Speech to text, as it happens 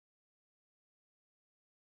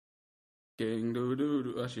King doo doo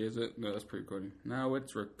doo. Actually, is it? No, that's pre-recording. Now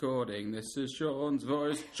it's recording. This is Sean's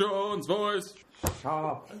voice. Sean's voice.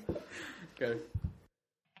 Sharp. Go.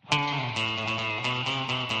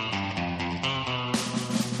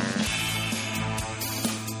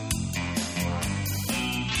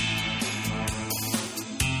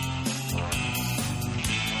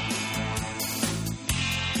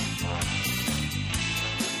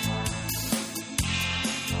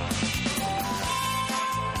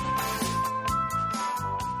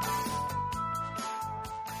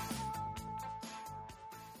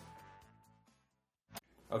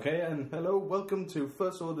 Okay, and hello, welcome to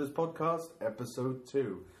First Orders Podcast, Episode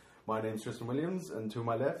 2. My name's Tristan Williams, and to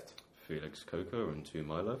my left, Felix Coker, and to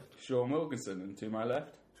my left, Sean Wilkinson, and to my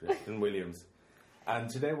left, Tristan Williams. And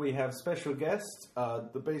today we have special guest,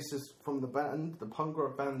 the bassist from the band, the punk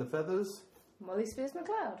rock band The Feathers. Molly Spears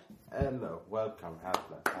McLeod. Hello, welcome,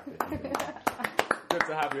 happy. good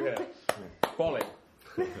to have you here. Polly.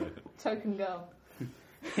 Token girl.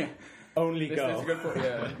 Only This is a good point.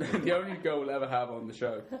 Yeah, the only girl we'll ever have on the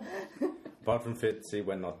show. Apart from Fitzy,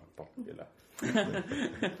 we're not popular.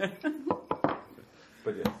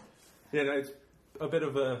 But yeah, no, it's a bit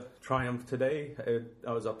of a triumph today.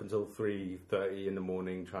 I was up until 3:30 in the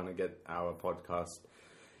morning trying to get our podcast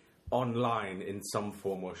online in some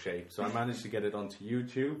form or shape. So I managed to get it onto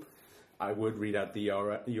YouTube. I would read out the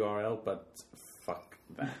URL, but fuck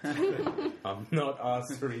that. I'm not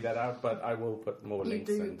asked to read that out, but I will put more links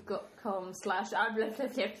in. YouTube.com/Z.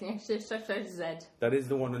 That is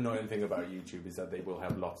the one annoying thing about YouTube, is that they will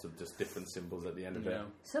have lots of just different symbols at the end of it. Yeah.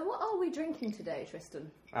 So what are we drinking today, Tristan?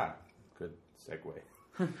 Good segue.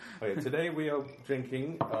 Okay, today we are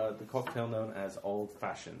drinking the cocktail known as Old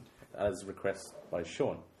Fashioned, as requested by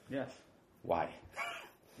Sean. Yes. Why?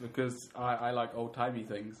 Because I like old-timey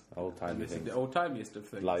things. Old-timey And this things. is the old-timeyest of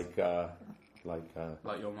things. Like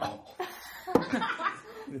your mum.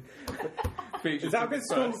 Is that a bit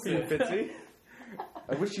strong for you, Fitzy?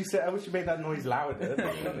 I wish you made that noise louder.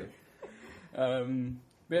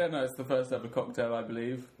 Yeah, no, it's the first ever cocktail, I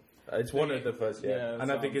believe. It's one of the first, yeah. And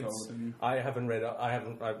I think I'm it's. told, and- I haven't read.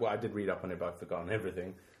 I did read up on it, but I've forgotten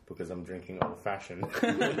everything because I'm drinking old fashioned.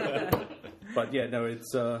 But yeah, no,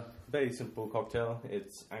 it's a very simple cocktail.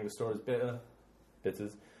 It's Angostora's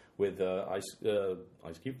bitters with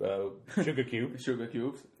sugar cube. Sugar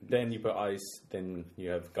cubes. Then you put ice. Then you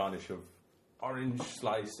have garnish of orange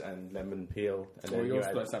slice and lemon peel. And Well, then you're you add,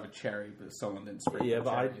 supposed to have a cherry, but someone didn't sprinkle yeah,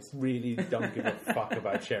 but cherries. I really don't give a fuck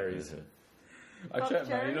about cherries. I checked,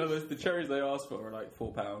 man. You know, cherries? the cherries they asked for are like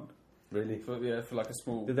 £4. Really? For like a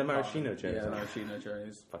small. They're maraschino cherries, Yeah, aren't maraschino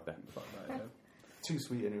cherries. Fuck that. Fuck that. Yeah. Too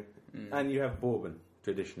sweet anyway. And you have bourbon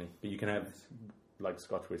traditionally, but you can have like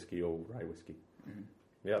Scotch whiskey or rye whiskey.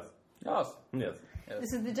 Yes. Yes. Yes.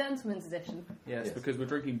 This is the gentleman's edition. Yes, Yes. because we're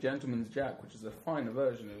drinking Gentleman's Jack, which is a finer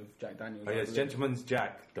version of Jack Daniels. Oh I yes, believe. Gentleman's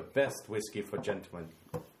Jack, the best whiskey for gentlemen.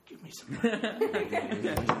 Give me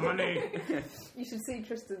some money. You should see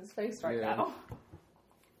Tristan's face right Yeah. now.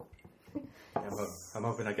 I'm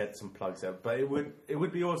hoping I get some plugs out, but it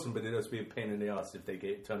would be awesome, but it'd also be a pain in the ass if they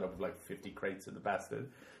turned up with like 50 crates of the bastard.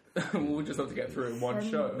 We'll just have to get through it in one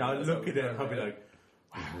show. Now That's look how at we it, go, I'll be right?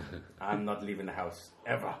 like, I'm not leaving the house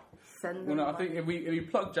ever. Send Well, them no, I money. think if we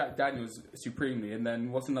plug Jack Daniels supremely, and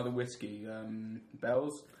then what's another whiskey?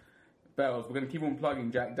 Bell's. We're going to keep on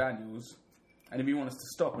plugging Jack Daniels, and if you want us to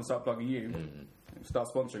stop and start plugging you, start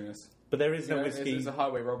sponsoring us. But there is You no know, whiskey. It's a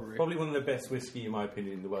highway robbery. Probably one of the best whiskey, in my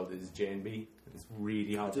opinion, in the world is J&B. It's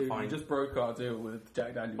really hard to Dude, we find. just broke our deal with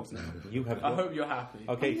Jack Daniels now. You have. I hope you're happy.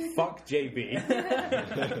 Okay, fuck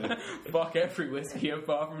JB. Fuck every whiskey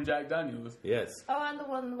apart from Jack Daniels. Yes. Oh, and the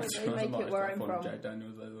one where they make it where I'm from. Jack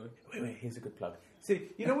Daniels, by the way. Wait, here's a good plug. See,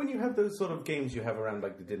 you know when you have those sort of games you have around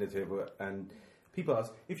like the dinner table and people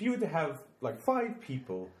ask, if you were to have like 5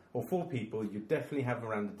 people or 4 people you definitely have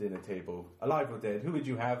around the dinner table, alive or dead, who would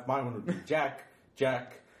you have? My one would be Jack,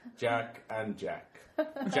 and Jack.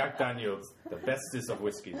 Jack Daniels, the bestest of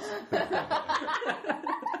whiskies.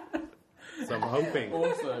 So I'm hoping.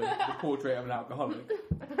 Also, the portrait of an alcoholic.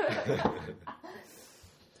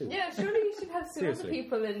 Yeah, surely you should have some Seriously. other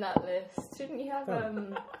people in that list. Shouldn't you have,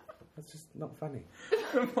 That's just not funny.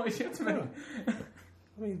 Why do you have to make- I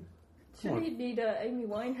mean, come surely on. you'd need Amy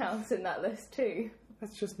Winehouse in that list too.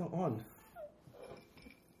 That's just not on.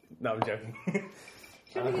 No, I'm joking.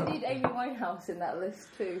 Surely you'd need Amy Winehouse in that list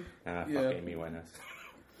too. Fuck Yeah. Amy Winehouse.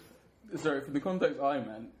 Sorry, for the context I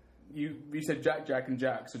meant, you said Jack and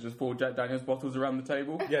Jack, so just 4 Jack Daniels bottles around the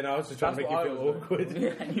table. Yeah, no, I was just trying That's to make what you I feel was awkward. doing.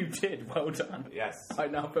 Yeah, and you did. Well done. Yes. I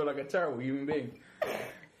now feel like a terrible human being.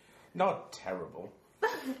 Not terrible.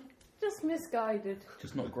 Just misguided.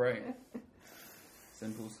 Just not great.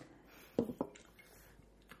 Simples.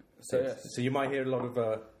 So yes. So you might hear a lot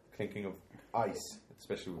of clinking of ice,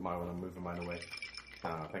 especially with mine when I'm moving mine away.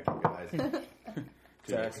 Ah, thank you guys.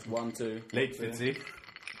 Test 1, 2. Late Fitzy.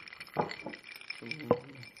 Okay.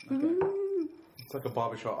 It's like a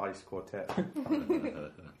barbershop ice quartet.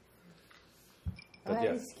 But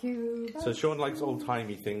yeah. Ice Cube. So Sean likes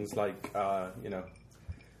old-timey things like,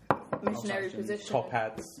 Missionary Fashion. position. top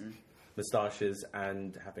hats, moustaches,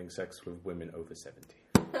 and having sex with women over 70.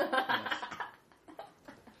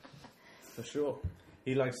 For sure.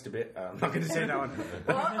 He likes to be... I'm not going to say that one.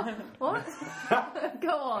 What? Go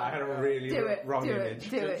on. I had a really do it. wrong do image. it.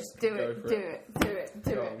 Do it. Just Do go it. for Do it. it. Do it.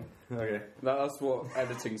 Do Go it. on. Okay. That's what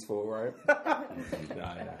editing's for, right?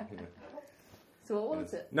 Yeah. So what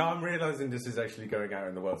was it? No, I'm realising this is actually going out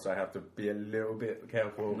in the world, so I have to be a little bit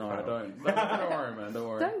careful. No, I don't. Don't worry, man. Don't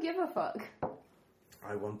worry. Don't give a fuck.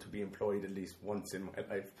 I want to be employed at least once in my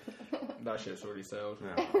life. That shit's already sailed.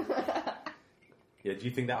 No. Yeah, do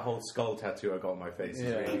you think that whole skull tattoo I got on my face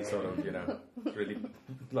is really sort of, really,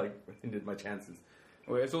 like, hindered my chances?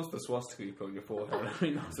 Well, it's also the swastika you put on your forehead. I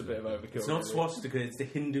mean, that's a bit of overkill. It's not really. swastika, it's the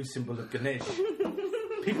Hindu symbol of Ganesh.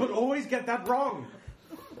 People always get that wrong.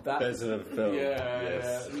 There's a film.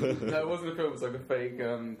 Yeah. No, it wasn't a film. It was like a fake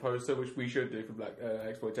poster, which we should do for black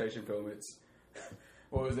exploitation film. It's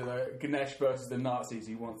what was it? Ganesh versus the Nazis.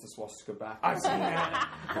 He wants the swastika back. I've seen that.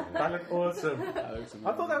 That looked awesome. That looks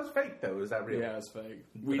I thought that was fake, though. Was that real? Yeah, it's fake.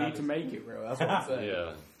 We that need to is- make it real. That's what I'm saying.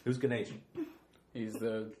 Yeah. Who's Ganesh? He's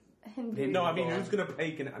the. Hindu. No, I mean, who's going to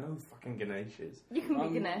pay Ganesh? I know who fucking Ganesh is. You can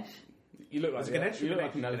be Ganesh. You look like Was it Ganesh or You look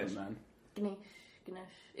like an Ganesh? elephant man. Ganesh.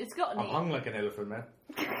 It's got an I'm E. hung like an elephant, man.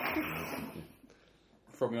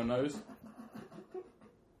 From your nose.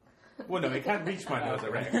 Well, no, it can't reach my nose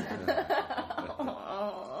erect.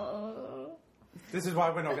 This is why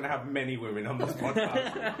we're not going to have many women on this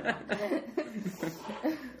podcast.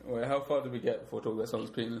 Wait, how far did we get before talking about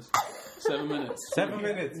someone's penis? 7 minutes. 7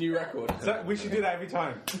 minutes. New record. So we should do that every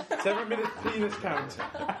time. 7 minutes penis count.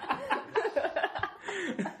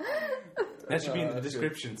 That should be in the that's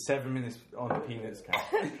description. 7 minutes on the penis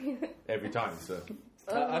count every time. So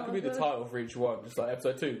That could be the title for each one. Just like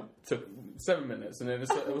episode 2 took 7 minutes, and then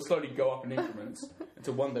it will slowly go up in increments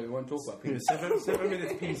until one day we won't talk about penis. 7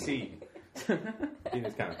 minutes PC.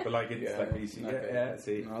 Penis count, but like it's like PC. Okay. Yeah,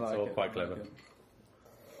 see, I like it's all it. quite clever.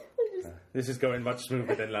 This is going much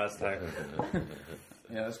smoother than last time.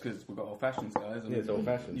 Yeah, that's because we've got old fashions, guys. And Yeah, it's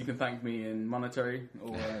old-fashioned. You can thank me in monetary,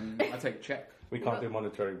 or I take check. We can't do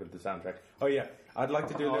monitoring with the soundtrack. Oh yeah, I'd like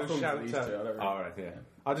to do a Oh, I little thought shout it was out. these two, I don't really- All right, yeah.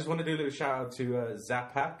 I just want to do a little shout out to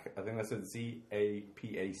Zapac. I think that's a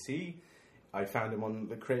ZAPAC. I found him on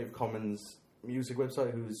the Creative Commons music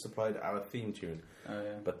website, who's supplied our theme tune. Oh,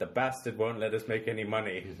 yeah. But the bastard won't let us make any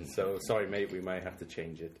money. So sorry, mate. We might have to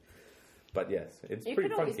change it. But yes, it's You pretty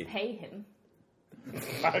could always funky. pay him.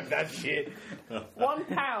 Fuck that shit. £1.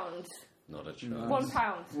 Not a chance.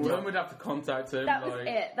 £1. Well, then we'd have to contact him. That was like,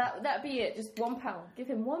 it. That'd be it. Just £1. Give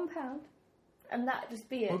him £1, and that'd just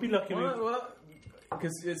be it. We'll be lucky.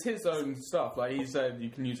 Because it's his own stuff. Like he said, you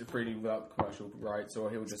can use it freely without commercial rights, or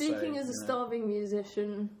he'll just Speaking say. as a you know, starving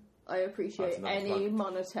musician, I appreciate That's another any plug.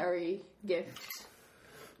 monetary gift.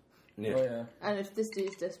 Yeah. Oh yeah. And if this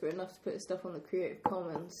dude's desperate enough to put his stuff on the Creative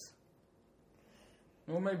Commons,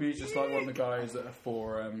 Or maybe he's just like one of the guys that are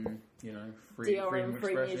for, free DRM, freedom of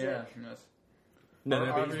free expression. music. Yeah, yes. No, I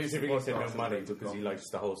but he really specifically said no support money Creative because he Commons. likes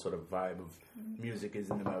the whole sort of vibe of music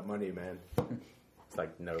isn't about money, man. It's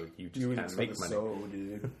like, no, you just You can't make money. soul,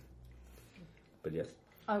 dude. But yes.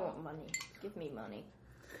 I want money. Give me money.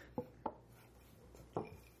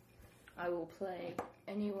 I will play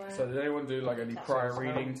anywhere. So did anyone do like any prior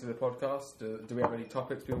reading to the podcast? Do we have any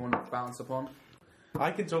topics we want to bounce upon?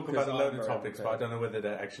 I can talk about a Because load I'm of very topics, but I don't know whether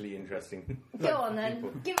they're actually interesting. Go on then.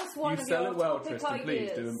 people. Give us one You of sell your it well, topic Tristan. Please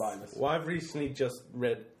ideas. do and buy this. Well, I've recently just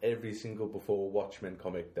read every single Before Watchmen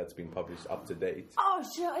comic that's been published up to date. Oh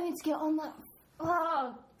shit! I need to get on that.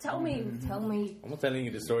 Oh, tell me. I'm not telling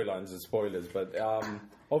you the storylines as spoilers, but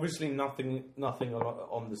obviously nothing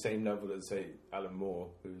on the same level as, say, Alan Moore,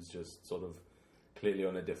 who's just sort of clearly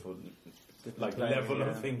on a different level yeah.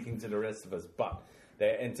 of thinking to the rest of us. But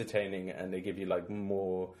they're entertaining and they give you like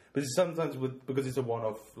more. But sometimes because it's a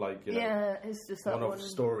one-off, Yeah, it's just that one-off one.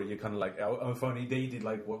 story, you're kind of like, oh, if only they did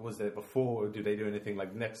like what was there before. Or do they do anything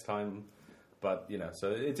like next time? But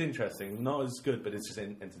so it's interesting. Not as good, but it's just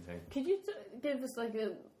entertaining. Could you give us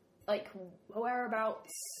like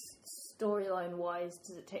whereabouts storyline wise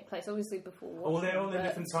does it take place? Obviously before. Well, they're all in but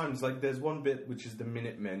different times. Like, there's one bit which is the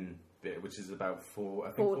Minutemen bit, which is about four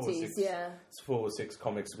or 40s, six, yeah. it's 4 or 6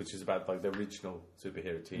 comics, which is about like the original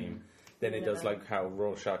superhero team. Then it Yeah. does like how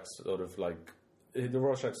Rorschach's sort of like the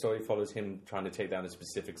Rorschach story follows him trying to take down a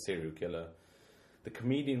specific serial killer. The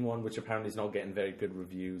comedian one, which apparently is not getting very good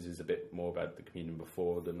reviews, is a bit more about the comedian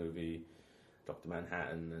before the movie Dr.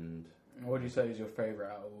 Manhattan. And What would you say is your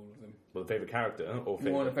favourite out of all of them? well, the favourite character or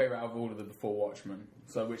You want a favourite? favourite out of all of the Before Watchmen.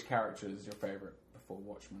 So which character is your favourite Before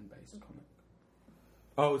Watchmen based comic?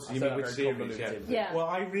 Oh, so you I said mean that which very series? Yeah. convoluted. Yeah. Well,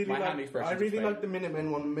 I really My hand expression is fake. like the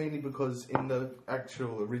Minutemen one mainly because in the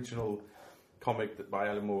actual original comic by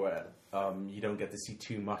Alan Moore, you don't get to see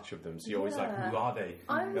too much of them. So you're always like, Yeah. who are they?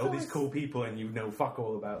 I was All these always- cool people, and you know fuck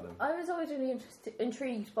all about them. I was always really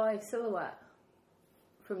intrigued by Silhouette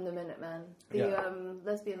from the Minutemen, the Yeah.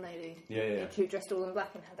 lesbian lady Yeah. who dressed all in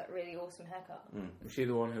black and had that really awesome haircut. Was she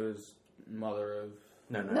the one who was mother of...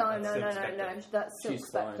 No, No, that's no, Silk no, Spectre. no. That's Silk She's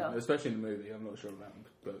fine, Spectre. especially in the movie. I'm not sure about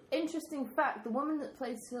that, but Interesting fact: the woman that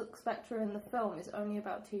plays Silk Spectre in the film is only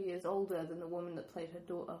about 2 years older than the woman that played her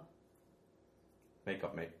daughter.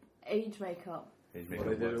 Makeup, mate. Age makeup. His well,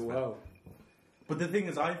 makeup they did works, it man. well. But the thing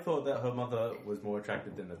is, I thought that her mother was more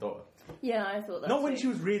attractive than the daughter. Yeah, I thought that. Not when too. she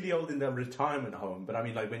was really old in the retirement home, but I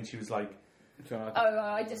mean, like when she was like, So Oh,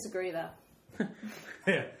 I disagree there.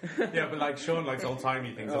 yeah, but like Sean likes old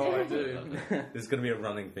timey things. oh, I do. There's going to be a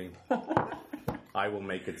running thing. I will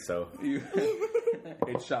make it so. You-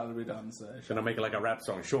 it shall be done, sir. Should I make it like a rap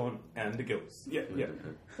song? Sean and the Girls. Yeah.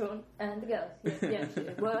 Sean and the girls. Yes,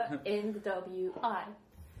 yes, were in the WI.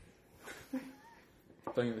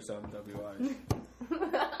 Don't give yourself WIs.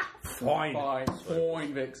 Fine.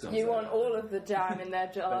 Fine vixens. You want all of the jam in their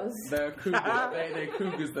jars. They're cougars. They're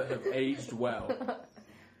cougars that have aged well.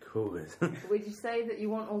 Cougars. Would you say that you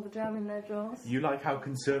want all the jam in their jars? You like how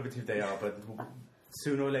conservative they are, but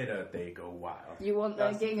sooner or later they go wild. You want their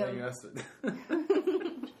That's the thing, gingham. that's it.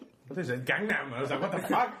 What is it? Gangnam? I was like, what the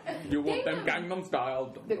fuck? You want them Gangnam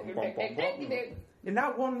style. In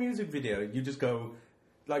that one music video, you just go,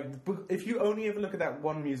 like, if you only ever look at that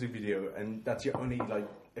one music video and that's your only, like,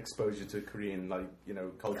 exposure to Korean, like, you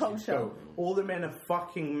know, culture, you just go, all the men are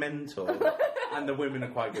fucking mental and the women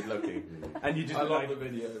are quite good looking. And you just I like, love the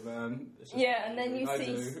video, man. It's just- Yeah, and then you I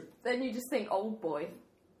see, do. then you just think Old Boy.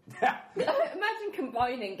 Imagine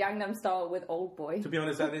combining Gangnam Style with Old Boy. to be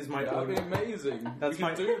honest, that is my That'd be own. amazing. That's we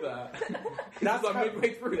my- could do that. That's That's like how-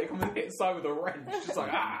 midway through, they come and hit side with a wrench. Just like,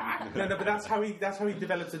 ah! No, but that's how he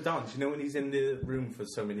develops a dance. You know, when he's in the room for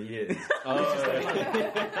so many years,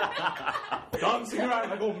 dancing around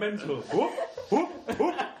like all mental. Whoop, whoop,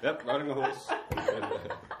 whoop. Yep, riding a horse.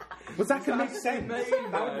 But that can make sense. Made, That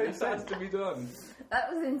would man. make This sense. has to be done.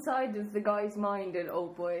 That was inside of the guy's mind in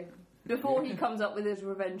Old Boy before he comes up with his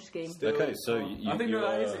revenge scheme. Okay, so you I think you, that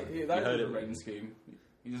uh, is you that heard is a it. revenge scheme.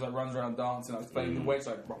 He just like runs around dancing, like playing the weights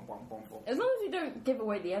like brum, brum, brum, brum. As long as you don't give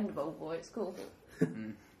away the end of Old Boy, it's cool.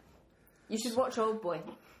 You should watch Old Boy.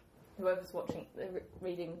 Whoever's watching,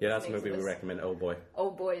 reading. Yeah, that's a listening to movie we this. recommend. Oh boy,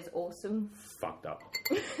 Old Boy is awesome. fucked up.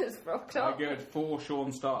 It's rocked I up. give it 4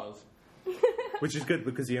 Sean stars. Which is good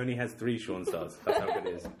because he only has 3 Sean stars. That's how good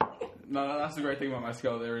it is. No, that's the great thing about my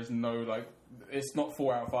scale. There is no like, it's not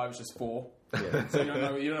 4 out of 5. It's just 4. Yeah. So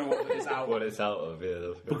you don't know what it's out. What it's out of, yeah.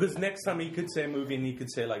 That's good. Because next time he could say a movie and he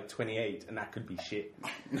could say like 28, and that could be shit.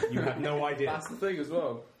 You have no idea. That's the thing as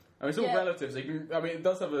well. I mean, it's all Yeah. relative. So you can, I mean, it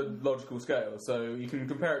does have a logical scale, so you can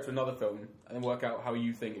compare it to another film and then work out how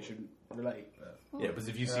you think it should relate. But, Yeah, because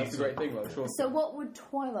if you yeah, see that's the great thing about Sean. So what would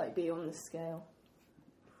Twilight be on this scale?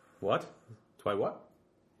 What? Twi what?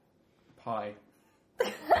 Pie.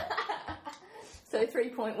 So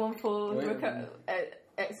 3.14, Wait.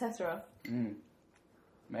 etc.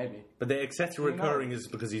 Maybe. But the etc. recurring is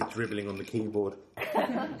because he's dribbling on the keyboard.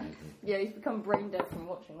 Yeah, he's become brain dead from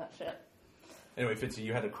watching that shit. Anyway, Fitzy,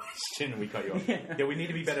 you had a question and we cut you off. Yeah, we need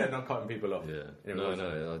to be better at not cutting people off. Yeah. Anyway,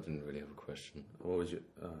 No, I didn't really have a question. What was your...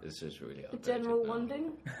 It's just really The outdated general now.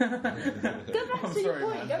 wonding. Go back I'm to your sorry,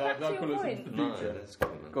 point. man. Go back Don't to call your us point. No, that's cool,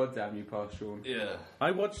 man. God damn you, past Sean. Yeah.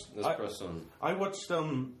 I watched... Let's press on. I watched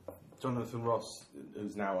Jonathan Ross,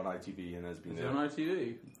 who's now on ITV and has been... Is it on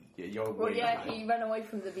ITV? Yeah, you're Well, way yeah, behind. he ran away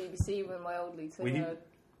from the BBC when my old lead We need- singer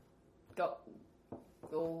got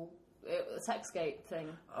all the Sexgate thing.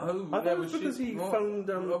 Oh, I thought it was because he phoned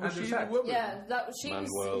was Andrew she Sachs. the woman? Yeah, that was she was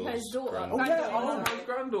Manuel's his daughter. granddaughter. Oh, yeah, Granddaughter. his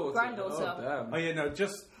granddaughter. Granddaughter. Oh, damn. Oh yeah, no.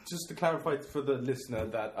 Just to clarify for the listener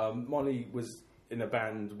that Molly was in a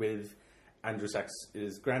band with Andrew Sachs'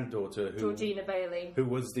 granddaughter, who Georgina Bailey. who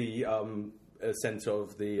was the centre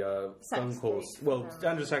of the phone Saxgate. calls. Well, Yeah.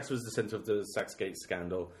 Andrew Sachs was the centre of the Saxgate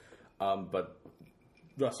scandal, but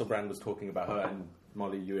Russell Brand was talking about her, and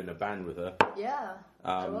Molly, you were in a band with her. Yeah.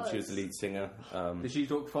 She was the lead singer. Did she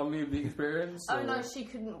talk fondly of the experience? Oh or- no, she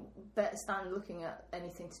couldn't stand looking at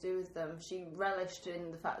anything to do with them. She relished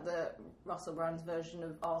in the fact that Russell Brand's version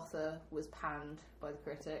of Arthur was panned by the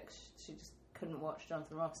critics. She just couldn't watch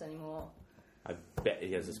Jonathan Ross anymore. I bet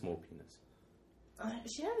he has a small penis.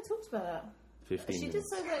 She never talked about it. 15 She minutes.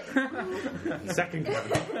 did say that. Second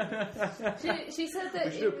count. She said that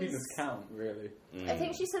We should it have penis was. count, really. I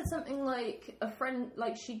think she said something like a friend,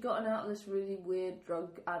 like she'd gotten out of this really weird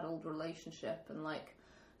drug-addled relationship, and like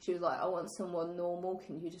she was like, "I want someone normal.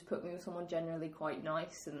 Can you just put me with someone generally quite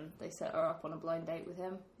nice?" And they set her up on a blind date with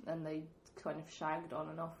him, and they kind of shagged on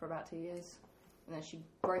and off for about 2 years. And then she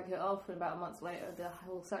broke it off, and about a month later, the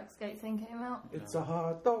whole Sexgate thing came out. It's a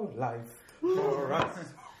hard dog life for us.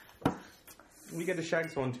 We get the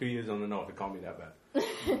shags on 2 years on and off. It can't be that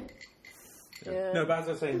bad. Yeah. No, but as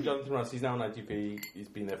I was saying, Jonathan Ross, he's now on ITV. He's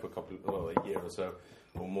been there for a year or so,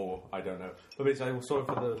 or more. I don't know. But basically, I saw him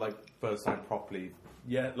for the first time properly.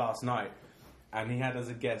 Yeah, last night, and he had as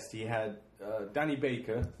a guest, he had Danny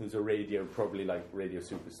Baker, who's a radio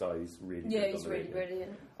superstar. He's really Yeah, good he's on the really radio.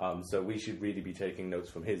 brilliant. So we should really be taking notes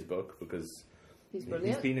from his book because He's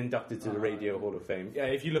brilliant. he's been inducted to the Radio Hall of Fame. Yeah,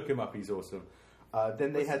 if you look him up, he's awesome.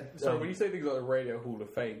 Then they had. So when you say things like the Radio Hall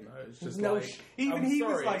of Fame, though, it's just no, like even I'm he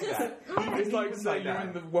sorry. was like that. It's like was saying like you're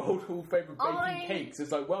in that. the World Hall of Fame of baking I- cakes.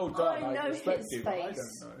 It's like, well done. I know respect his you, but I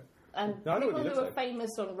face. don't know. And No, I know what people he who looks are like.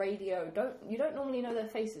 famous on radio don't normally know their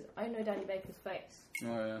faces. I know Danny Baker's face. Oh,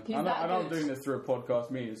 yeah. He's I know, that I know I'm good. doing this through a podcast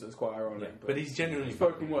medium, so it's quite ironic. Yeah, but he's genuinely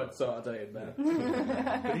spoken word Saturday in there.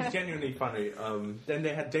 But he's genuinely funny. Then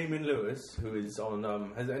they had Damien Lewis, who is on.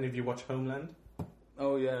 Has any of you watched Homeland?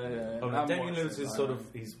 Oh yeah. Oh, I'm Damien watching Lewis it, is I sort know. of.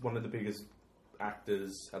 He's one of the biggest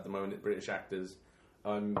actors at the moment, British actors.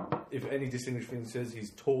 If any distinguished thing says,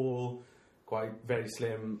 he's tall, quite very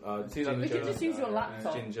slim. See, like, We ginger, could just use your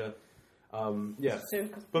laptop. ginger. Yeah.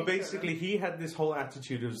 But basically, he had this whole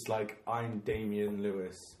attitude of like, I'm Damien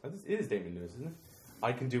Lewis. It is Damien Lewis, isn't it?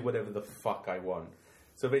 I can do whatever the fuck I want.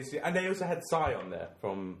 So basically, and they also had Psy on there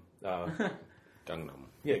from Gangnam.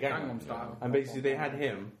 yeah, Gangnam Gangnam Style. And basically, they had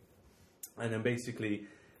him, and then basically,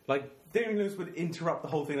 like Damien Lewis would interrupt the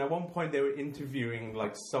whole thing. At one point, they were interviewing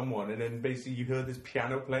like someone, and then basically, you heard this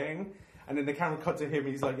piano playing, and then the camera cut to him.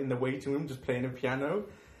 He's like in the waiting room, just playing a piano.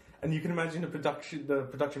 And you can imagine the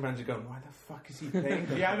production manager going, "Why the fuck is he playing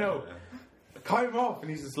piano? Cut him off!" And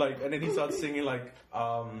he's just like, and then he starts singing like,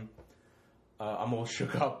 "I'm all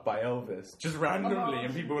shook up" by Elvis, just randomly,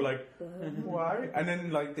 and people were like, "Why?" And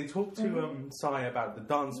then like they talked to Psy about the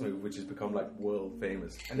dance move, which has become like world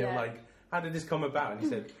famous, and they were Yeah. like, "How did this come about?" And he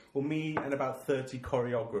said, "Well, me and about 30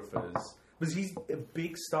 choreographers." Because he's a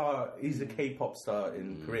big star, he's a K-pop star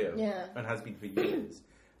in Korea, Yeah. and has been for years.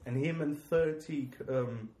 And him and 30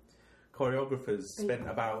 choreographers spent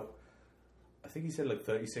about, I think he said like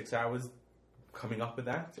 36 hours coming up with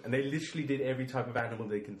that. And they literally did every type of animal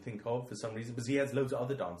they can think of for some reason, because he has loads of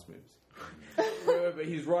other dance moves. But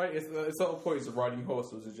he's right. It's the whole point of riding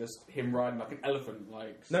horses is just him riding like an elephant,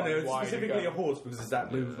 like No, side it's wide and specifically go. a horse, because it's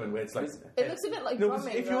that movement where it's like... It looks a bit like No, 'cause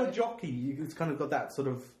drumming. if you're a though. jockey, it's kind of got that sort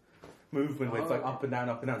of movement where it's like up and down,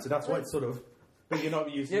 up and down. So that's why it's sort of... But you're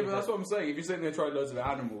not used to Yeah, it. but that's what I'm saying. If you're sitting there trying loads of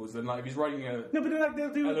animals, then like if he's riding a No, but like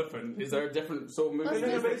they'll do... elephant, is there a different sort of movement?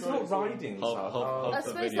 No, but it's not riding. Half, Sal. half, I half the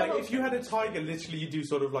suppose video. the Like if you had a tiger, literally you do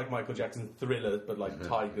sort of like Michael Jackson Thriller, but like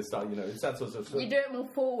tiger style, you know, it's that sort of stuff. You do it more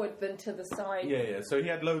forward than to the side. Yeah. So he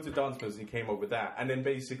had loads of dance moves and he came up with that. And then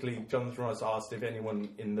basically Jonathan Ross asked if anyone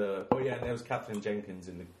in the... Oh yeah, and there was Catherine Jenkins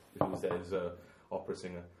who was there as an opera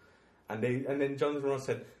singer. And then Jonathan Ross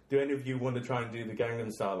said, "Do any of you want to try and do the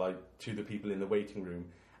Gangnam Style like to the people in the waiting room?"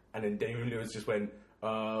 And then Damien Lewis just went,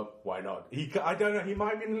 "Why not?" I don't know, he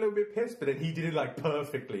might have been a little bit pissed, but then he did it like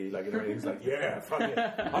perfectly. Like, you know, he was like, "Yeah, fuck it,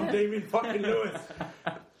 I'm Damien fucking Lewis."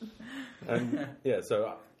 And yeah,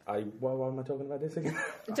 so why am I talking about this again?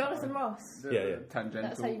 Jonathan Ross. Yeah. Tangential.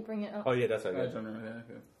 That's how you bring it up. Oh yeah, that's right. Yeah, Yeah. generally, yeah,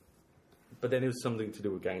 okay. But then it was something to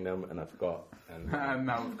do with Gangnam, and I forgot. And And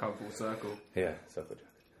now we've come full circle. yeah, circle jerk.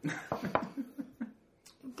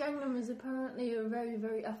 Gangnam is apparently a very,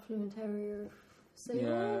 very affluent area of Seoul,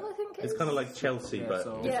 Yeah. I think It's kind of like Chelsea, Yeah, but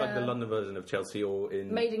so- it's like the Yeah. London version of Chelsea, or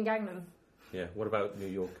in Made in Gangnam. yeah. What about New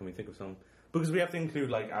York? Can we think of some? Because we have to include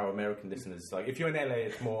like our American listeners. Like if you're in LA,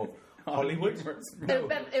 it's more Hollywood. It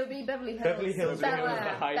would be Beverly Hills. Beverly Hills. Bel Beverly Hills, Air.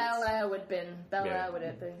 the Heights. Bel Air would be. Bel Yeah. Air would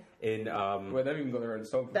it be? In Well, they've even got their own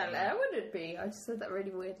song. for Bel it. Air would it be? I just said that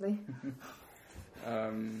really weirdly.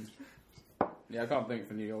 Yeah, I can't think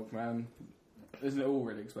for New York, man. Isn't it all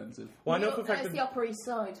really expensive? well, I know New for a York, fact it's the that Upper East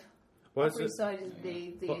Side. well, Upper East Side is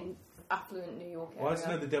the Well- affluent New York area. well, I just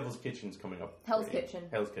know the Devil's Kitchen's coming up. Hell's Kitchen.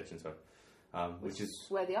 Hell's Kitchen, sorry. which is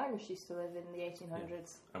where the Irish used to live in the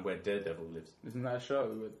 1800s. and where Daredevil lives. Isn't that a show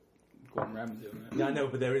with Gordon Ramsay on it? Yeah, I know,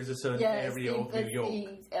 but there is a certain area of New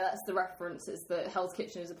York. That's the reference. It's the Hell's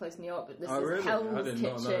Kitchen is a place in New York, but this Oh, is really? Hell's I did Kitchen.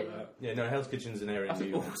 not know that. Yeah, no, Hell's Kitchen's an area That's in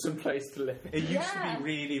an New York. awesome place to live. It used to be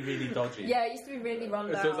really, really dodgy. Yeah, it used to be really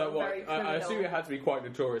run down. So it's like what? Very I assume criminal. it had to be quite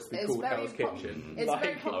notorious to be It's called very Hell's Kitchen. It's a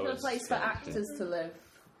very Like, popular I was place for scared. actors to live.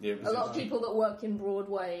 Yeah, it was A lot of insane. people that work in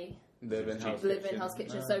Broadway live in Hell's live Kitchen. in Hell's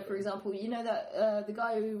Kitchen. Ah. So, for example, you know that the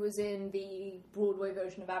guy who was in the Broadway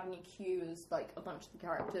version of Avenue Q is like a bunch of the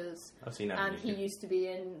characters, I've seen and Avenue he Q. used to be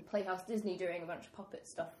in Playhouse Disney doing a bunch of puppet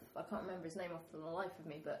stuff. I can't remember his name off the life of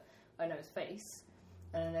me, but I know his face,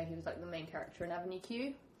 and I know he was like the main character in Avenue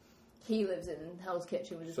Q. He lives in Hell's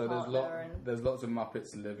Kitchen with his So partner, and there's lots of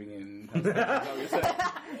Muppets living in Hell's Kitchen. Is that what you're saying?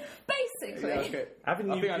 basically, Yeah, okay.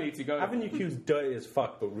 Avenue I think I need to go. Avenue Q's dirty as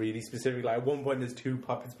fuck, but really specific. Like at one point, there's 2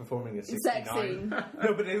 puppets performing a 69. Sex scene.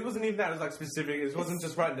 No, but it wasn't even that. It was like specific. It wasn't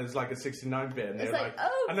just random. It was like a 69 bit, and they It's were like, like,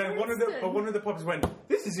 oh, and then Princeton. one of the puppets went,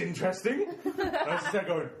 "This is interesting." And I was just there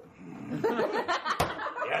going,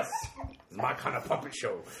 "Yes, it's my kind of puppet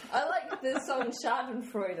show." I like the song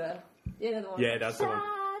Schadenfreude. You know the one. Yeah, that's the one.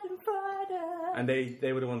 Schadenfreude. And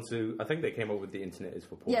they were the ones who I think they came up with the internet is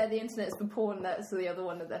for porn. Yeah, the internet's for porn. That's the other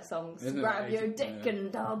one of their songs. Isn't it Grab that your 80s? dick Yeah.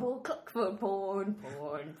 and double click for porn,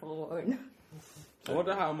 porn, porn. I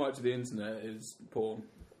wonder how much of the internet is porn.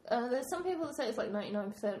 There's some people that say it's like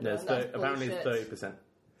 99%. There's and that's apparently it's bullshit. 30%.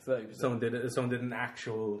 30%. Someone did an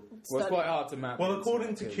actual. Well, it's Study. quite hard to map. Well, the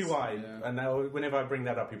according to internet, QI, yeah. and now whenever I bring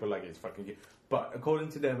that up, people are like it's fucking you. But according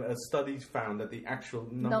to them, a study's found that the actual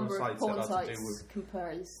number of of sites porn that are to sites do with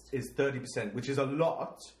composed. is 30%, which is a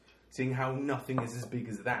lot. Seeing how nothing is as big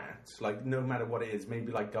as that, like no matter what it is,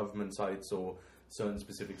 maybe like government sites or certain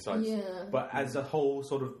specific sites. Yeah. But as a whole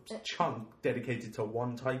sort of chunk dedicated to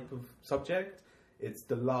one type of subject, it's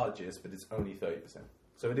the largest, but it's only 30%.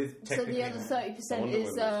 So it is So technically. the other 30% wonder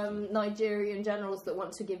is whether Nigerian generals that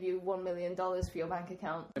want to give you $1 million for your bank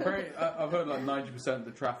account. Apparently, I've heard like 90% of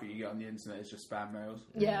the traffic you get on the internet is just spam mails.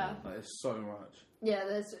 Yeah. Like, it's so much. Yeah,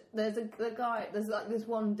 there's like this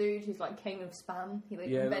one dude who's like king of spam. He like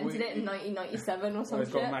Yeah, invented it in 1997 or So some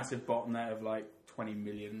it's got a shit. massive botnet of like 20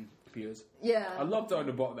 million computers. Yeah. I'd love to own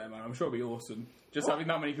a botnet, man. I'm sure it'd be awesome. Just having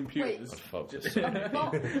that many computers. Focus. A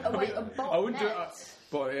bot, a bot I wouldn't do it. net.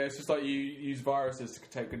 But yeah, it's just like you use viruses to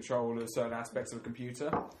take control of certain aspects of a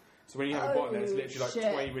computer. So when you have a Oh, botnet, it's literally like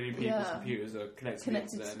shit. 20 million people's Yeah. computers are connected,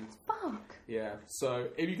 Connected. to them. Fuck. Yeah. So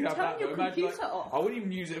if you could have Turn that, your though, imagine like, computer off. I wouldn't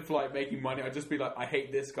even use it for like making money. I'd just be like, I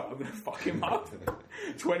hate this guy. I'm gonna fuck him up.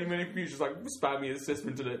 20 million computers like spam me the system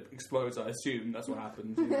until it explodes. I assume that's what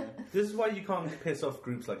happens. You know? This is why you can't piss off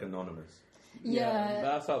groups like Anonymous. Yeah.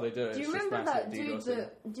 that's how they do it. Do you It's just remember that massive dude?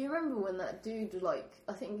 DDoSing. Do you remember when that dude, like,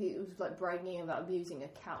 I think he was like bragging about abusing a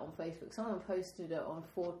cat on Facebook? Someone posted it on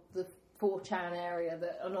the 4chan area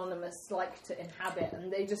that Anonymous like to inhabit,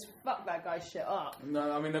 and they just fucked that guy's shit up.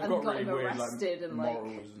 No, I mean they've And got got really him weird like arrested and, like-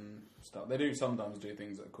 morals and stuff. They do sometimes do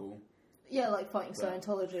things that are cool. Yeah, like fighting Yeah.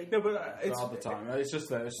 Scientology. No, but It's half the time. It's just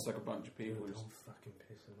that. It's just like a bunch of people. Don't Just, fucking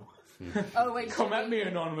piss them off. Oh wait, come should at we- me,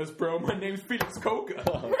 anonymous, bro. My name's Felix Coker.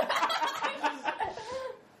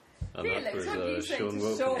 And that Felix, was what do you say Sean to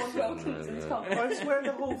Sean Wilkinson. Wilkinson's comment? I swear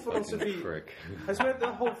the whole philosophy. Frick. I swear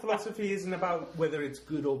the whole philosophy isn't about whether it's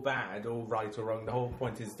good or bad or right or wrong. The whole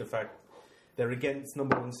point is the fact they're against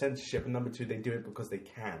number one censorship and number two they do it because they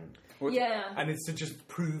can. Yeah. And it's to just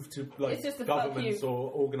prove to like It's just a fuck governments you.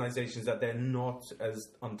 or organisations that they're not as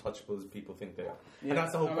untouchable as people think they are. And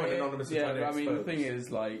that's the whole point. Anonymous is Yeah, trying to but I mean, the expose. thing is,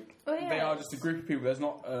 like, Oh, yeah. they are just a group of people. There's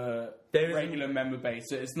not a There isn't- regular member base.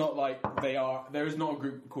 So it's not like they are. There is not a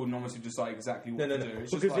group called Anonymous who decide exactly what No. to do. It's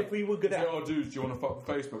Because just like, if we were good at oh, dudes, do you want to fuck with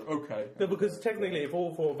Facebook? Okay. No, because technically, if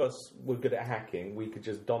all four of us were good at hacking, we could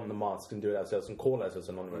just don the mask and do it ourselves and call ourselves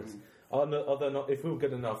anonymous. If we were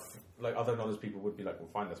good enough, like other anonymous people would be like, "Well,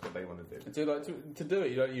 fine, that's what they want to do." So, like, to do it,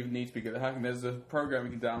 you don't even need to be good at hacking. There's a program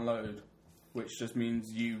you can download, which just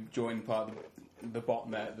means you join part of the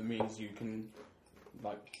botnet. That means you can,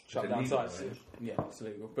 like, shut It's down illegal, sites. right? Yeah, it's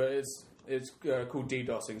illegal, but it's called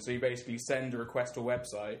DDoSing. So you basically send a request to a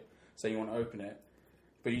website, say you want to open it,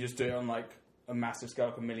 but you just do it on like a massive scale,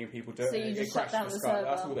 like a million people do it. So you and just it shut crashes down the the site.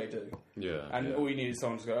 That's server. all they do. Yeah. And yeah. all you need is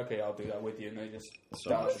someone to go, okay, I'll do that with you, and they just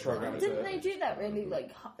So download much the program. fun. to Didn't it. they do that really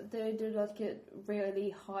like they did like a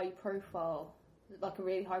really high profile, like a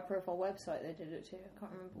really high profile website? They did it to. I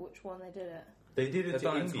can't remember which one they did it. They did it They've to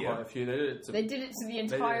done it to quite India. a few. They did it to They did it to the did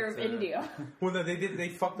it entire of to- India. Well, no, they did. They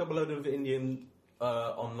fucked up a load of Indian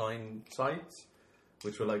online sites,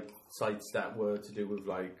 which were like sites that were to do with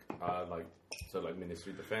like So like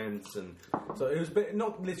Ministry of Defence, and so it was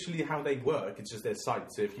not literally how they work. It's just their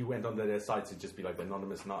site. So if you went onto their sites, it'd just be like the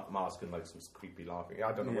anonymous mask and like some creepy laughing.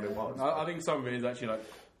 I don't know what it was. I think some of it is actually like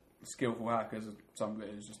skillful hackers, and some of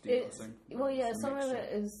it is just DDoSing. Well, yeah, some of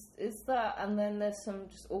it is that, and then there's some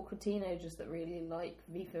just awkward teenagers that really like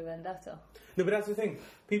V for Vendetta. No, but that's the thing.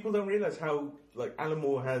 People don't realise how like Alan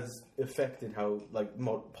Moore has affected how like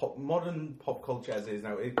modern pop culture as it is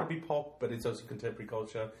now. It could be pop, but it's also contemporary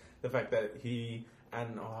culture. The fact that he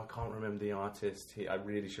and I can't remember the artist. I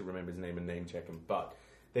really should remember his name and name check him. But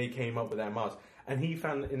they came up with that mask, and he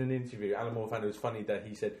found in an interview, Alan Moore found it was funny that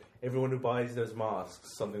he said everyone who buys those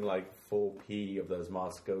masks, something like 4p of those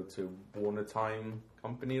masks go to Warner Time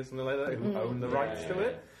Company or something like that, who own the rights to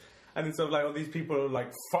it. And it's sort of like all these people are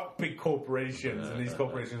like, fuck big corporations, and these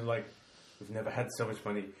corporations are like, we've never had so much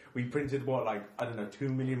money. We printed, 2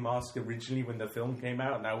 million masks originally when the film came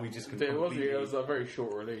out, and now we just can It was a very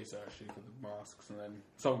short release, actually, for the masks, and then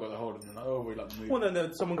someone got the hold of them, like, oh, we like the movie. Well, no,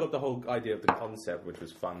 someone got the whole idea of the concept, which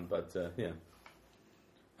was fun, but, yeah.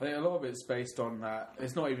 I think a lot of it's based on that.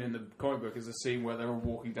 It's not even in the comic book. It's a scene where they're all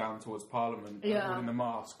walking down towards Parliament, holding the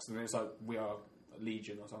masks, and it's like, we are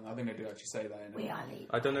Legion or something. I think they do actually say that in We are Legion.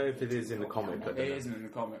 I don't know if it is in the comic, but it isn't in the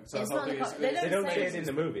comic. So It's I not think in the they don't say it in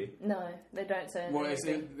the movie. No, they don't say it in the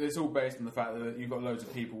movie. It's all based on the fact that you've got loads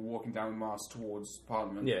of people walking down with masks towards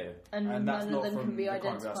Parliament. Yeah. And that's none of not them from can be the comic,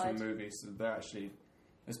 that's identified. from the movie. So they're actually...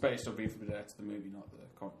 It's based on V for Vendetta, the movie, not the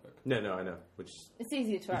comic book. No, I know. Which It's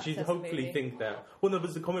easier to access you the hopefully movie. think that... Well, no,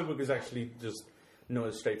 because the comic book is actually just not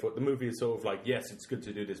as straightforward. The movie is sort of like, yes, it's good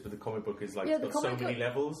to do this, but the comic book is like, Yeah, it's the got so comic many book-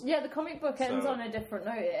 levels. Yeah, the comic book ends So- on a different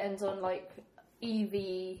note. It ends on, like,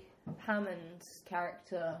 Evie Hammond's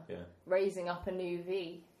character raising up a new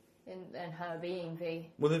V and her being V.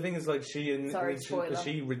 Well, the thing is, like, Sorry, spoiler.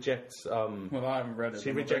 she rejects... Well, I haven't read it.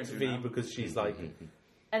 she but I'm rejects going to V now. because she's like...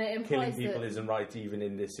 And it killing implies people that... isn't right even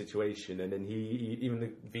in this situation, and then even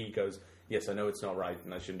the V goes, yes, I know it's not right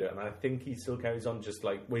and I shouldn't do it, and I think he still carries on just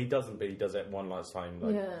like, well, he doesn't, but he does it one last time,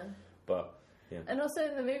 like, but yeah. And also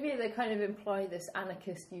in the movie they kind of imply this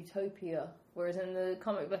anarchist utopia, whereas in the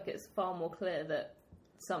comic book it's far more clear that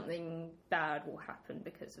something bad will happen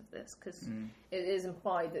because of this, because it is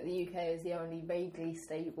implied that the UK is the only vaguely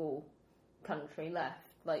stable country left.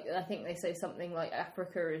 Like, I think they say something like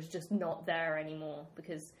Africa is just not there anymore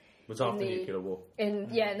because... It was after the nuclear war. In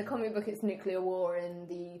the comic book it's nuclear war. In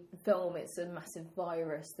the film it's a massive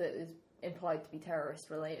virus that is implied to be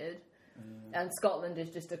terrorist related. And Scotland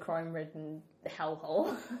is just a crime-ridden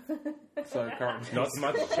hellhole. So currently... Not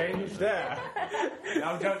much change there. No,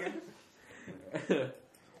 I'm joking.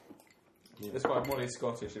 It's quite morally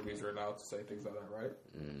Scottish if he's allowed to say things like that, right?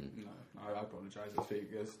 No, I apologise. It's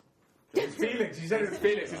Felix. It's Felix. You said It's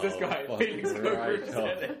Felix. It's this guy. Felix right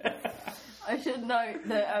said it. I should note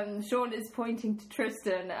that Sean is pointing to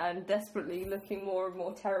Tristan and desperately looking more and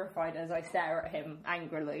more terrified as I stare at him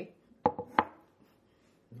angrily.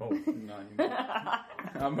 Oh. No,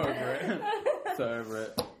 I'm over it. So over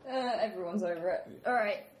it. Everyone's over it.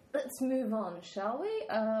 Alright, let's move on, shall we?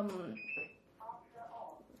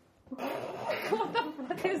 What the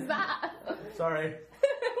fuck is that? Sorry.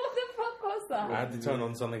 What the fuck was that? I had to turn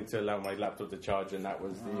on something to allow my laptop to charge, and that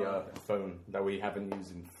was the phone that we haven't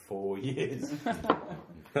used in 4 years.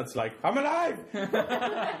 That's like, I'm alive!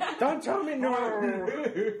 Don't tell me no!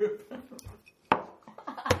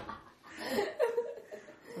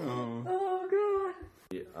 Oh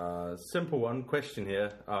god. Simple one question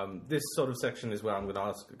here. This sort of section is where I'm going to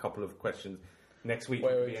ask a couple of questions. Next week, Wait,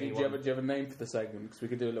 could be do you anyone. have a name for the segment? Because we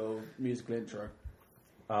could do a little musical intro.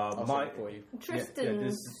 I'll say it for you.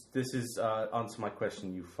 Tristan's... This is answer my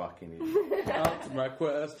question, you fucking idiot. Answer my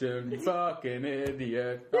question, you fucking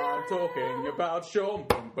idiot. I'm talking about Sean.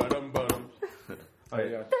 Bum, ba-dum, ba-dum.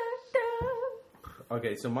 Okay. Yeah.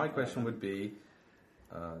 Okay, so my question would be,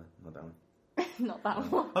 not that one. Not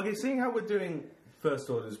that one. Okay, seeing how we're doing first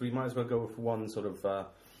orders, we might as well go with one sort of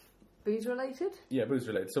Booze related? booze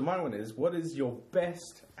related. So my one is, what is your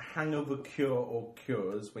best hangover cure or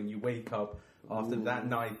cures when you wake up after that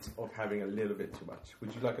night of having a little bit too much?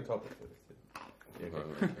 Would you like a topic for this? Yeah,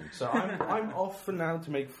 okay. So I'm off for now to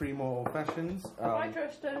make 3 more old fashions. Bye,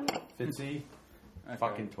 Tristan. Fitzy, Okay.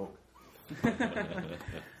 fucking talk.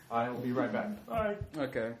 I will be right back. Bye.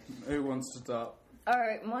 Okay, who wants to start?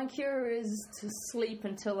 Alright, my cure is to sleep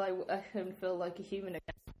until I can feel like a human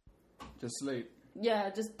again. Just sleep. Yeah,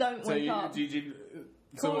 just don't So wake you, up. do you,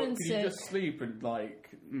 so Call what, in can you sick. just sleep and like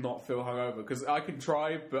not feel hungover? Because I can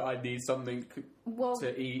try, but I need something Well,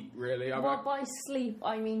 to eat. Really, I'm well, by sleep,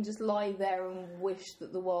 I mean just lie there and wish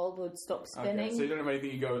that the world would stop spinning. Okay, so you don't have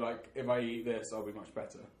anything you go like, if I eat this, I'll be much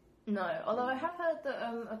better. No, although I have heard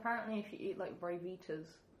that apparently if you eat like Bravita's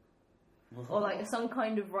or like some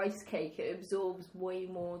kind of rice cake, it absorbs way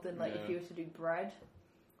more than like if you were to do bread,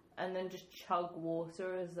 and then just chug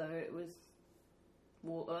water as though it was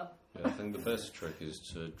water. Yeah, I think the best trick is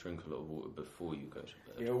to drink a lot of water before you go to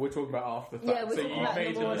bed. Yeah, we're talking about after the Yeah, fact. we're So talking you about made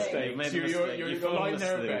in the a morning. mistake. You made a So mistake. you're You've lying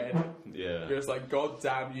there in fallen bed. Yeah. You're just like, God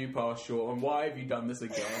damn you, past short, and why have you done this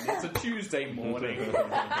again? It's a Tuesday morning.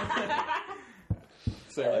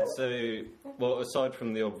 So I'd say, well, aside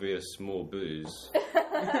from the obvious more booze,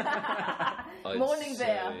 I'd Morning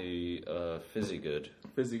say Fizzy Good,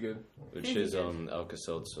 Fizzy Good. which Fizzy is Good. on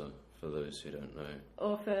Alka-Seltzer, for those who don't know.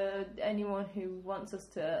 Or for anyone who wants us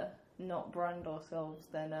to not brand ourselves,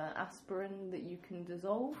 then aspirin that you can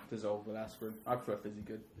dissolve. Dissolve with aspirin. I prefer Fizzy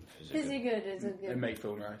Good. Fizzy Good is a It good. make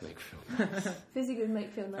feel nice. Make feel Fizzy Good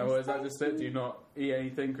make feel nice. Oh, is that just it? Do you not eat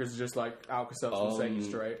anything? Because it's just like Alka-Seltzer setting you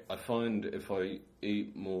straight. I find if I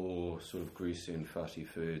eat more sort of greasy and fatty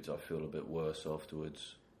foods, I feel a bit worse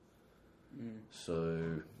afterwards.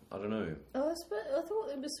 So, I don't know. Oh, I thought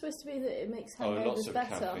it was supposed to be that it makes Oh, lots hangovers of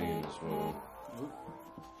better. caffeine as well.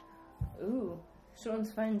 Ooh,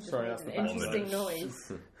 Sean's phone just Sorry, made that's an the bad interesting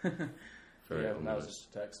noise. noise. Very Yeah, that was ominous.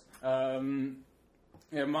 just a text.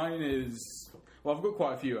 Yeah, mine is... Well, I've got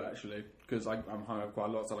quite a few, actually, because I'm hungover quite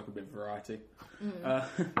a lot, so I like a bit of variety.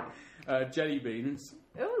 Jelly beans.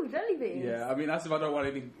 Ooh, jelly beans. Yeah, I mean, that's if I don't want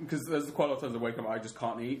anything... Because there's quite a lot of times I wake up I just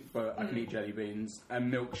can't eat, but I can eat jelly beans.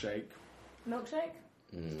 And milkshake. Milkshake?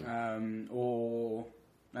 Or...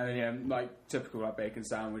 And then, yeah, like, typical, like, bacon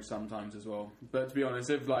sandwich sometimes as well. But to be honest,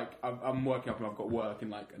 if, like, I'm working up and I've got work in,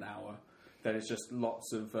 like, an hour, then it's just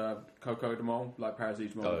lots of cocodamol, like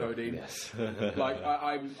paracetamol and codeine. Yes. Like,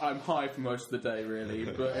 I'm high for most of the day, really,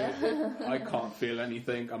 but I can't feel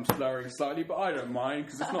anything. I'm slurring slightly, but I don't mind,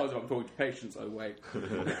 because it's not as if I'm talking to patients, oh, wait.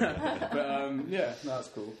 But, yeah, that's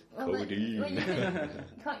cool. Well, Codeine.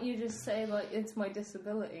 can't you just say, like, it's my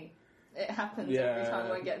disability? It happens Yeah, every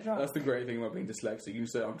time I get drunk. That's the great thing about being dyslexic. You can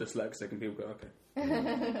say, I'm dyslexic, and people go, okay.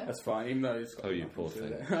 That's fine, even though it's got Oh, you nothing poor to do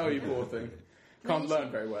with thing. it. Oh, you poor thing. Can't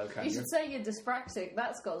learn very well, can You you? should say you're dyspraxic.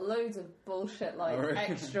 That's got loads of bullshit, like, Oh, really?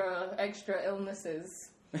 extra illnesses.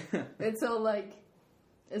 It's all like,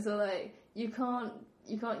 you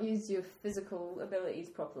can't use your physical abilities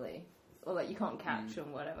properly, or like you can't catch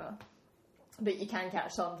and whatever, but you can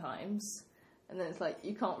catch sometimes. And then it's like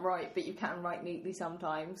you can't write, but you can write neatly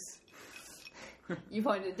sometimes. You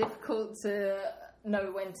find it difficult to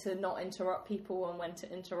know when to not interrupt people and when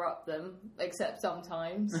to interrupt them, except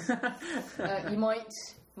sometimes. You might,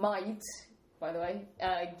 by the way,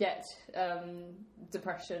 get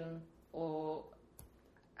depression or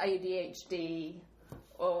ADHD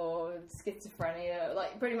or schizophrenia.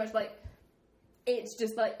 Like, pretty much, like, it's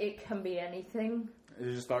just like it can be anything.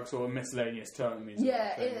 It's just like sort of miscellaneous terms.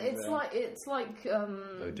 Yeah, it's like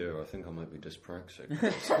Oh dear, I think I might be dyspraxic.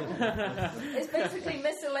 it's basically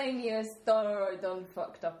miscellaneous thyroid done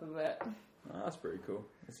fucked up a bit. Oh, that's pretty cool.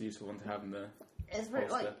 It's a useful one to have in there. It's very,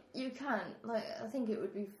 Holster. like, you can, like, I think it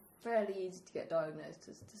would be fairly easy to get diagnosed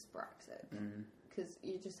as dyspraxic because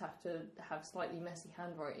you just have to have slightly messy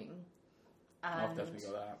handwriting I've and definitely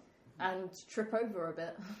got that. and trip over a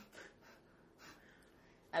bit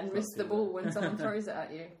and Not miss the too ball bad. when someone throws it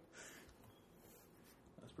at you.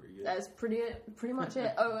 That's pretty good. That's pretty much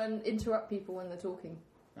it. Oh, and interrupt people when they're talking.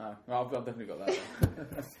 Oh, well, I've definitely got that.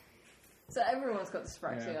 So everyone's got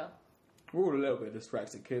dyspraxia. Yeah. We're all a little bit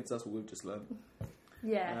dyspraxic kids, that's what we've just learned.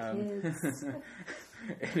 Yeah, kids.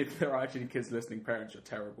 And if there are actually kids listening, parents are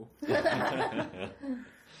terrible.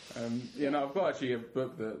 I've got actually a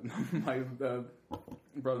book that my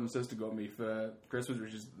brother and sister got me for Christmas,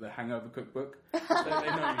 which is the Hangover Cookbook. They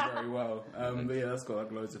know me very well. But yeah, that's got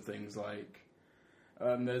like loads of things like...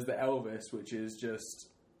 there's the Elvis, which is just...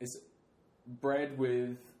 It's bread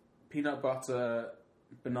with peanut butter,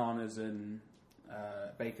 bananas and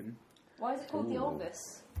bacon. Why is it called the Ooh.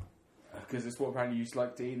 Elvis? Because it's what apparently you used to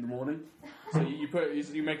like to eat in the morning. So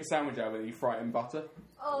you make a sandwich out of it and you fry it in butter.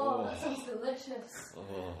 Oh, that sounds delicious.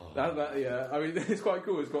 Oh. Yeah, I mean, it's quite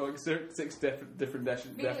cool. It's got like six different Felix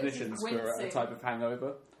is definitions for a wincing. type of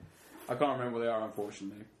hangover. I can't remember what they are,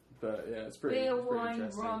 unfortunately. But yeah, it's pretty, Beer, it's pretty wine,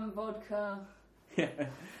 interesting. rum, vodka. Yeah,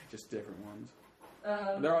 just different ones.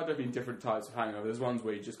 There are definitely different types of hangover. There's ones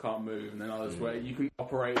where you just can't move, and then others where you can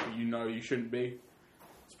operate, but you know you shouldn't be.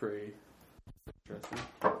 It's pretty interesting.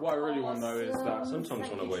 What I really want to know is that... Sometimes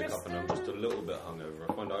Thank when I you, wake up and I'm Tristan. just a little bit hungover,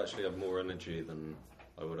 I find I actually have more energy than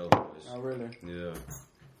I would otherwise. Oh, really? Yeah.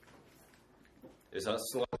 Is that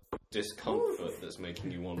slight discomfort that's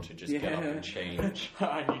making you want to just get up Yeah. and change?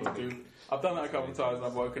 I need to do... I've done that a couple of times, and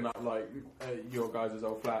I've woken up, like, at your guys'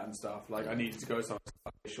 old flat and stuff. Like, I needed to go somewhere.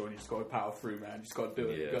 sure, you just got to power through, man. You just got to do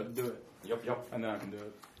it. Yeah. You got to do it. Yup. And then I can do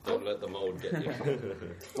it. Don't let the mold get you.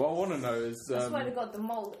 What I want to know is... I swear to God, the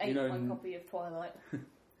mould ate know, my copy of Twilight.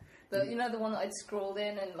 The one that I'd scrawled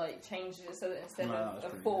in and like changed it so that instead No, of that's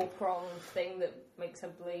a pretty 4-pronged thing that makes a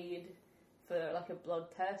bleed for like a blood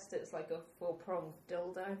test, it's like a 4-pronged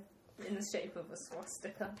dildo in the shape of a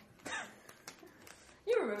swastika.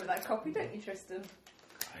 You remember that copy, don't you, Tristan?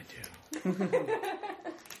 I do.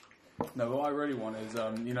 No, what I really want is,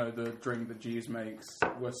 the drink that Jeeves makes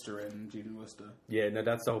Worcester in, Jeeves and Worcester. Yeah, no,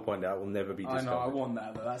 that's the whole point. That will never be I discovered. know, I want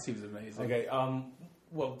that, though. That seems amazing. Okay,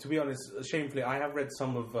 well, to be honest, shamefully, I have read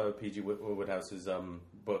some of P.G. Woodhouse's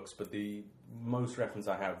books, but the most reference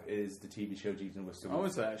I have is the TV show Jeeves and Worcester. I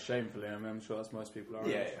would say that shamefully. I mean, I'm sure that's most people are.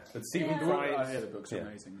 Yeah. But Stephen Yeah. Fry... I hear the books are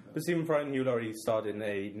amazing. But Stephen Fry and Hugh Laurie starred in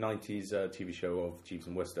a 90s TV show of Jeeves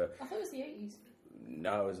and Worcester. I thought it was the 80s.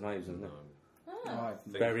 No, it was 90s, wasn't it? Ah.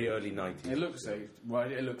 Very early 90s. It looks it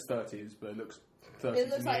looks 30s, but it looks 30s It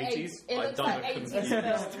looks in like the 80s. It looks like 80s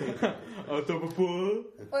film.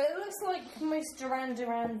 Well, it looks like most Duran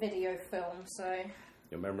Duran video film, so...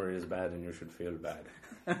 Your memory is bad and you should feel bad.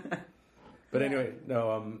 But anyway,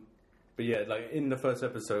 no, but yeah, like in the first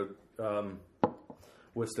episode,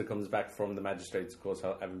 Worcester comes back from the magistrates, of course,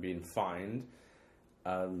 having been fined,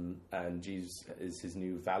 and Jeeves is his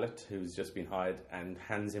new valet who's just been hired and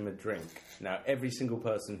hands him a drink. Now, every single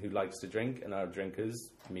person who likes to drink, and our drinkers,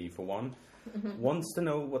 me for one, wants to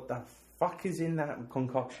know what the fuck is in that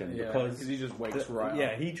concoction. Yeah, because he just wakes right yeah,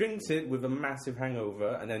 up. he drinks it with a massive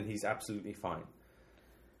hangover and then he's absolutely fine.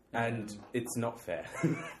 And it's not fair.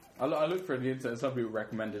 I looked for it on the internet. Some people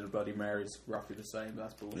recommended a Bloody Mary's roughly the same.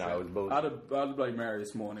 That's bullshit. No, it's bullshit. I had a Bloody Mary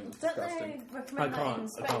this morning. It was Don't disgusting. they recommend that in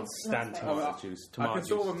Spain? I can't stand Not Spain. tomato juice. I Tomato can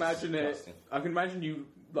sort of juice is imagine it. disgusting. I can imagine you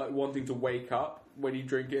like wanting to wake up when you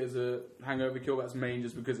drink it as a hangover cure. That's main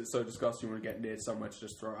just because it's so disgusting. You want to get near somewhere to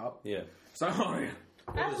just throw it up. Yeah. So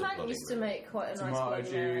Adamant used to make quite a nice tomato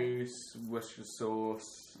Bloody Mary. juice, Worcestershire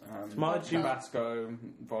sauce, Tomato juice. Tabasco,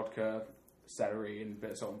 vodka, celery, and a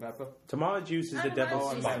bit of salt and pepper. Tomato juice is the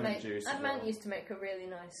devil's and sponge. lemon juice as Adamant well. used to make a really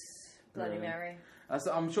nice Bloody Really? Mary.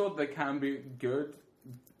 I'm sure they can be good.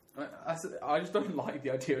 I just don't like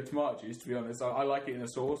the idea of tomato juice, to be honest. I like it in a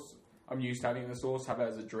sauce. I'm used to having it in a sauce. Have it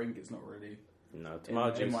as a drink, it's not really. No,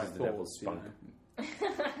 tomato in juice my is the devil's thoughts, you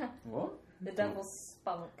spunk. know. What? The Devil's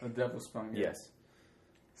Spunk. The devil's spunk. Yeah. Yes.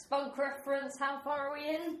 Spunk reference, how far are we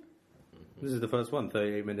in? This is the first one,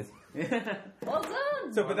 38 minutes. Well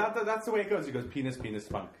done! So, but that's the way it goes. It goes penis, penis,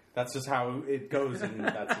 spunk. That's just how it goes in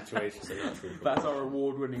that situation. That's our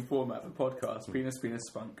award-winning format for podcast. Penis, penis,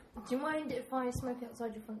 spunk. Do you mind if I smoke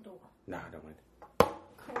outside your front door? No, I don't mind.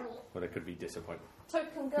 Cool. But it could be disappointing.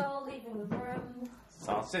 Token girl leaving the room.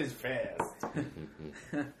 Sausage fest.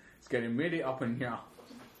 It's getting really up in here.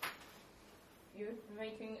 You're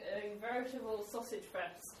making a veritable sausage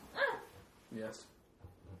fest. Ah! Yes.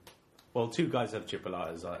 Well, two guys have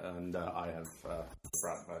chipolatas and I have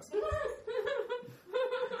bratwurst.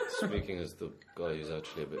 Speaking as the guy who's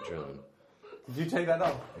actually a bit German. Did you take that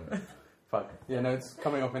off? Fuck. Yeah, no, it's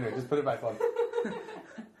coming off anyway. Just put it back on.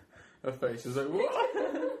 Her face is like, what?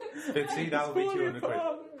 Fitzy, that'll be 200 quid.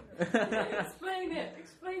 Explain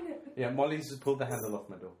it. Yeah, Molly's just pulled the handle off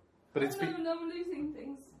my door. But it's been, I'm losing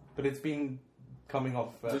things. but it's been coming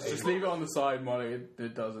off. Just leave it on the side, Molly.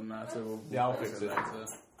 It doesn't matter. Yeah, I'll fix it. later.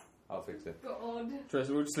 I'll fix it. God.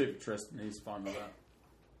 Tristan, we'll just leave it Tristan. He's fine with that.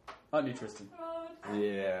 I need Tristan.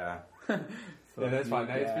 Yeah. Yeah, that's fine.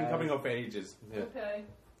 No, it's been coming off for ages. Yeah, Okay.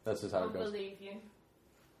 that's just how I'll it goes. believe you.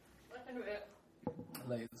 Anyway.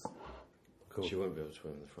 Laters. Cool. She won't be able to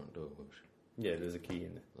open the front door, will she? Yeah, there's a key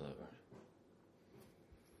in it. Oh, right.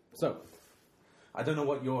 So, I don't know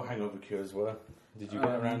what your hangover cures were. Did you get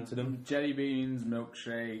around to them? Jelly beans,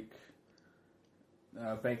 milkshake,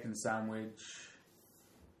 bacon sandwich.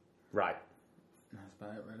 Right. That's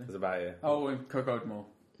about it, really. That's about it. Oh, and cocodamol.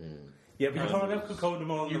 Yeah, but you can't have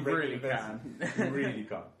cocodamol on You the regular really basis. can. You really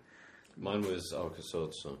can't. Mine was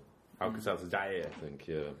Alka-Seltzer, Alka-Seltzer diet. I think,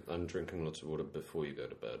 yeah. And drinking lots of water before you go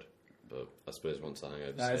to bed. But I suppose once the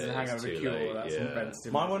hangover's That is hit, a hangover it's too cure. late. That's yeah.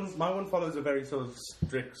 invented. My one follows a very sort of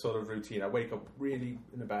strict sort of routine. I wake up really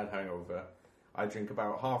in a bad hangover. I drink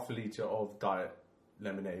about half a litre of diet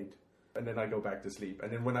lemonade, and then I go back to sleep.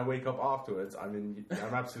 And then when I wake up afterwards, I'm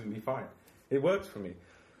absolutely fine. It works for me.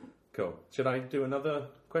 Cool. Should I do another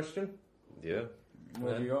question? Yeah.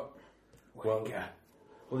 What have you got?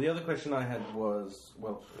 Well, the other question I had was,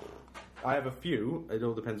 well, I have a few. It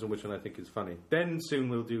all depends on which one I think is funny. Then soon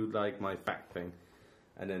we'll do like my fact thing,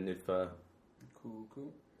 and then if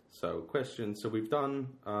Cool. so questions. So we've done.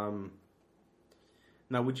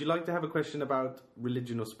 Now, would you like to have a question about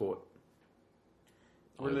religion or sport?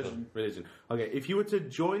 Religion. Okay, if you were to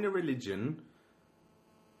join a religion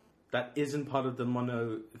that isn't part of the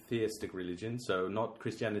monotheistic religion, so not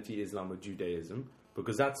Christianity, Islam, or Judaism,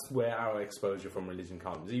 because that's where our exposure from religion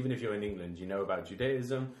comes. Even if you're in England, you know about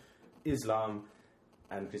Judaism, Islam,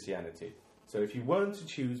 and Christianity. So if you weren't to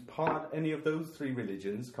choose any of those three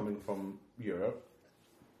religions coming from Europe,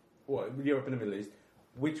 or Europe and the Middle East,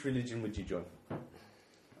 which religion would you join?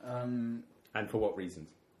 And for what reasons?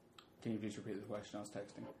 Can you please repeat the question? I was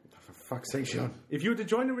texting. For fuck's sake, Sean. If you were to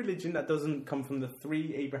join a religion that doesn't come from the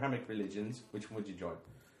three Abrahamic religions, which one would you join?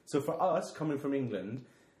 So for us, coming from England,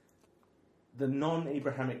 the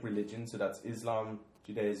non-Abrahamic religions, so that's Islam,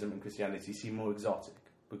 Judaism, and Christianity, seem more exotic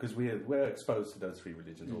because we're exposed to those three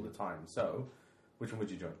religions all the time. So, which one would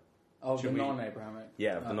you join? Oh, the non-Abrahamic.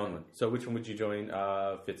 Yeah, the non-one. So which one would you join,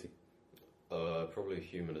 Fitzy? Probably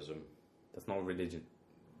humanism. That's not a religion.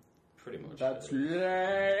 Pretty much. That's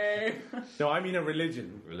lame. No, I mean a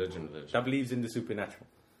religion. Religion. That believes in the supernatural.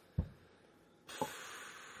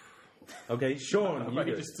 Okay, Sean,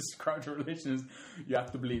 you just described a religion as you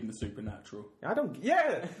have to believe in the supernatural.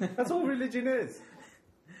 Yeah, that's all religion is.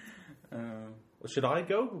 Well, should I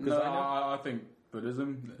go? Because I think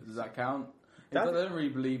Buddhism, does that count? They don't really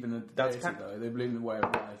believe in the deity, though. They believe in the way of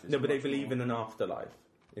life. No, but they believe in an afterlife,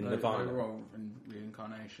 in nirvana. They're wrong in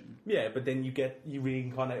reincarnation. Yeah, but then you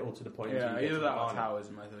reincarnate all to the point. Yeah, either that or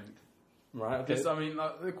Taoism, I think. Right. Okay. I mean,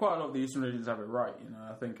 quite a lot of the Eastern religions have it right.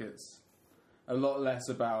 I think it's a lot less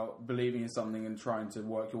about believing in something and trying to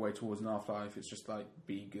work your way towards an afterlife. It's just like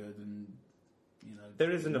be good and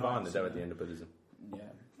there is a nirvana though at the end of Buddhism. Yeah,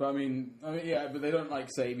 but I mean, yeah, but they don't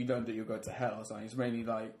say if you don't do it, you'll go to hell or something. It's mainly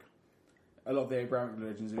like a lot of the Abrahamic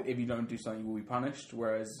religions. If you don't do something, you will be punished.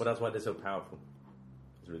 Whereas, well, that's why they're so powerful.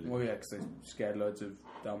 Well, yeah, because they scared loads of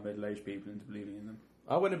dumb middle-aged people into believing in them.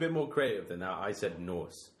 I went a bit more creative than that. I said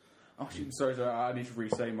Norse. Oh, sorry, I need to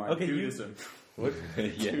re-say my Dudism. What?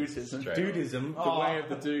 Dudism. Dudism. The way of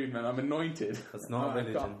the dude, man. I'm anointed. That's not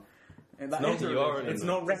religion. It's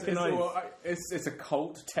not recognised. It's a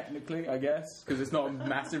cult, technically, I guess, because it's not a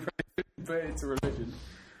massive religion, but it's a religion.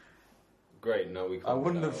 Great, no, we can't. I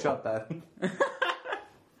wouldn't have shut that.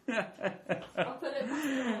 I'll put it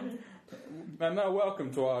back on. And now,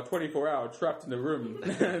 welcome to our 24-hour Trapped in a Room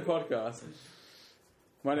podcast.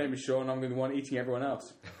 My name is Sean. I'm going to be the one eating everyone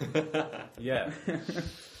else. Yeah.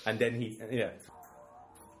 And then yeah.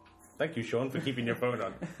 Thank you, Sean, for keeping your phone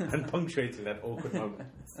on and punctuating that awkward moment.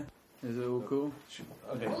 Is it all cool?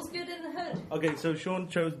 Okay. All's good in the hood. Okay, so Sean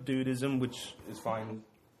chose Dudism, which is fine.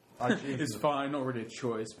 It's fine, not really a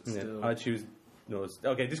choice, but still. Yeah, I choose Norse.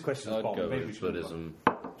 Okay, this question is I'd bomb. go Maybe we with should Buddhism.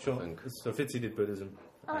 Sean, so Fitzy did Buddhism.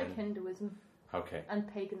 I like Hinduism Okay. and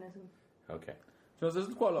paganism. Okay. So there's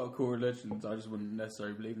quite a lot of cool religions. I just wouldn't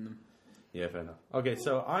necessarily believe in them. Yeah, fair enough. Okay,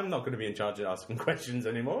 so I'm not going to be in charge of asking questions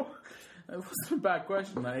anymore. It wasn't a bad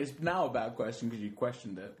question, man. It's now a bad question because you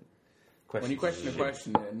questioned it. Question When you question a shit.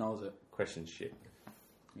 question, it nulls it. Question shit.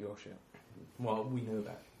 Your shit. Well, we know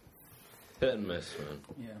that. Hit and miss, man.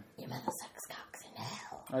 Yeah. You motherfuckers cocks in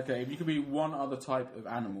hell. Okay, if you could be one other type of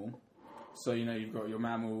animal, so you've got your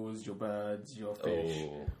mammals, your birds, your fish,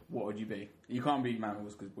 what would you be? You can't be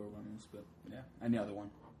mammals because we're mammals, but yeah, any other one.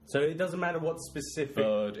 So it doesn't matter what specific...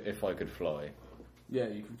 Bird, if I could fly. Yeah,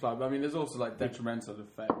 you can fly, but I mean, there's also like detrimental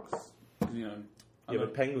effects. Yeah,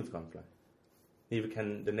 but penguins can't fly. Neither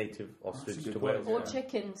can the native ostrich That's a to good Wales. word. Or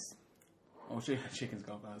chickens. Oh, chickens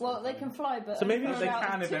can't fly. Well, they can fly, but So maybe for they about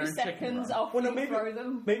can if they're 2 in chicken seconds run. after you throw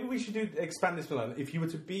them. Maybe we should expand this one. If you were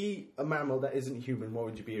to be a mammal that isn't human, what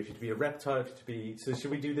would you be? If you'd be a reptile, if you'd be... So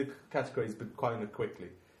should we do the categories, but quite quickly?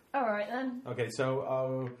 All right, then. Okay,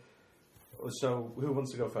 so who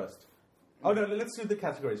wants to go first? Oh, no, let's do the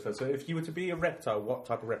categories first. So if you were to be a reptile, what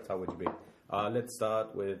type of reptile would you be? Let's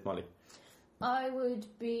start with Molly. I would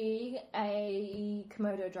be a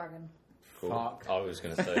Komodo dragon. Cool. Fuck. I was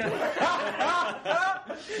going to say.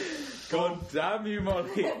 God damn you,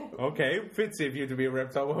 Molly. Okay, Fitzy, if you were to be a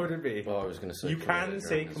reptile, what would it be? Well, I was going to say. You can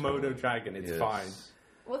say Komodo dragon, it's Yes. fine.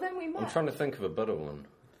 Well, then we I'm might. trying to think of a better one.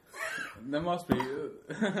 There must be.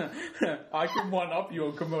 I can one up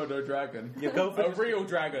your Komodo dragon. Your girlfriend, A real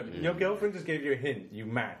dragon. your girlfriend just gave you a hint. You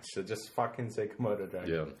match, so just fucking say Komodo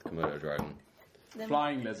dragon. Yeah, Komodo dragon. Then-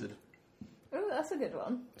 Flying lizard. Ooh, that's a good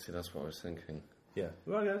one. See, that's what I was thinking. Yeah.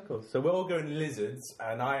 Well, yeah, cool. So we're all going lizards,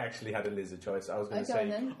 and I actually had a lizard choice. I was going to Okay, say...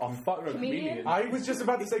 then. Oh, fuck, no, Chameleon? chameleon. I was just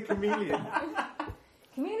about to say chameleon.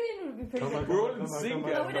 Chameleon would be pretty good. We're all in sync.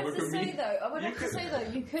 I would have to say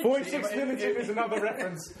though, you could. 46 Limited is another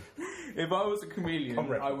reference. If I was a chameleon, Come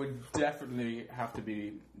reference. I would definitely have to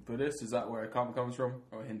be Buddhist. Is that where karma comes from,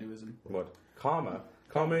 or Hinduism? What? Karma?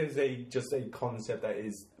 Karma is just a concept that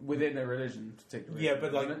is... Within a religion, particularly. Yeah,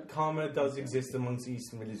 but isn't like it? karma does exist amongst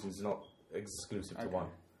Eastern religions, not exclusive to Okay. one.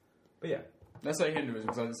 But yeah. Let's say Hinduism,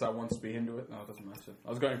 because I decided I want to be Hindu. No, it doesn't matter. I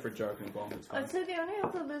was going for a joke and bomb. It's fine. I'd say the only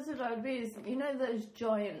other lizard I'd be is, you know, those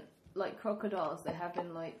giant like crocodiles they have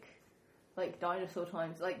in like dinosaur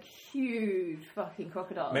times, like huge fucking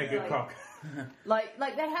crocodiles. Mega like, croc. Like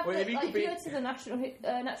they have. Well, if you like could if you be- go to the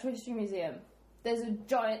Natural History Museum, there's a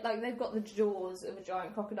giant. Like they've got the jaws of a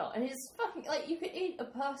giant crocodile, and it's fucking like you could eat a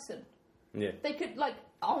person. Yeah. They could like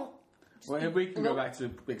Well, if we can go back to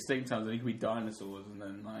extinct times, then you could be dinosaurs, and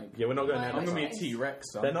then like Yeah, we're not going No, there. I'm gonna be a Nice.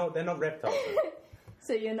 T-Rex. Son. They're not reptiles. though.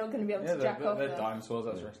 So you're not going to be able Yeah, to jack off they're them. dinosaurs.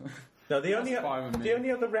 That's right. No, the fine with me. only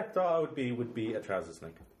other reptile I would be a trouser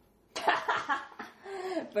snake.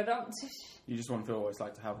 But You just want to feel what it's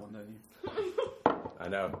like to have one, don't you? I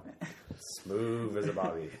know. Smooth as a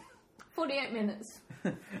Barbie. 48 minutes.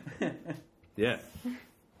 Yeah.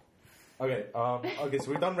 Okay. Okay.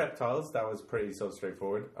 So we've done reptiles. That was pretty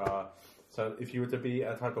straightforward. So if you were to be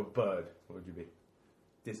a type of bird, what would you be?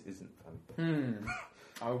 This isn't fun.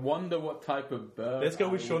 I wonder what type of bird. Let's go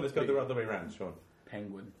with I Sean. would Let's go be. the other way around, Sean.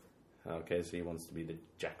 Penguin. Okay, so he wants to be the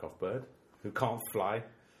jack-off bird who can't fly.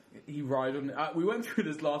 He ride on. We went through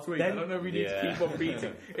this last week. Then- I don't know if we need to Yeah. keep on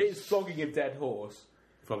beating. It's flogging a dead horse.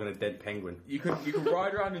 Flogging a dead penguin. You could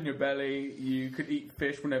ride around in your belly. You could eat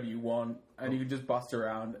fish whenever you want, and you could just bust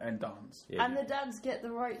around and dance. Yeah, And the dads get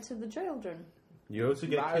the right to the children. you also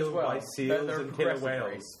get That as killed well. by seals They're and killer progressive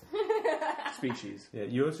whales. Species. Yeah,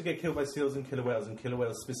 you also get killed by seals and killer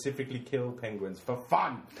whales specifically kill penguins for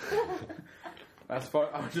fun. That's fine.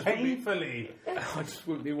 I just wouldn't be, Painfully. I just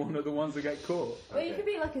wouldn't be one of the ones that get caught. Well, you could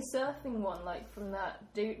be like a surfing one, like from that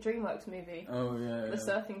DreamWorks movie. Oh yeah. The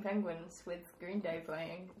surfing penguins with Green Day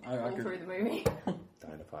playing I all could- through the movie.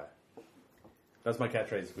 Dynafire. That's my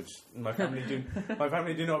catchphrase, which my family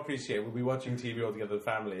do not appreciate. We'll be watching TV all together, the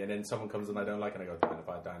family, and then someone comes and I don't like, and I go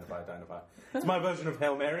Dynafire. It's my version of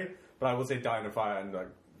Hail Mary, but I will say Dynafire, and like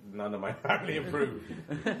none of my family approve.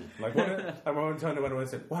 Like, I won't turn to anyone and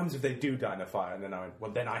said, "What happens if they do Dynafire?" And then I went, "Well,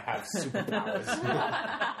 then I have superpowers."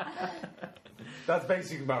 That's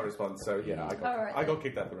basically my response. So yeah, I got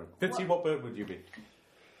kicked out of the room. Fitzy, what bird would you be?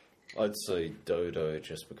 I'd say Dodo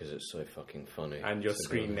just because it's so fucking funny. And your to be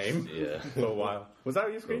screen honest. name? Yeah. For a while. Was that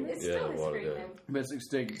your screen name? It's Yeah, still a a while screen ago. name. But it's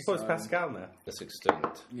extinct. I suppose Pascal now. It's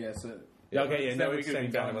extinct. Yeah. So. Yeah, okay, yeah, It's no never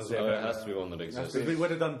extinct gonna be animals. dinosaurs. Oh, Yeah, it has to be one that exists. If we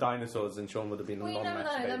would have done dinosaurs, then Sean would have been a We never know.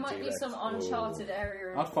 There non-masturbating might be T-Rex. some uncharted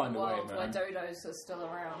area I'd of find the a way, world where man. dodos are still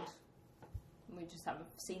around. We just haven't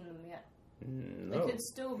seen them yet. No. They could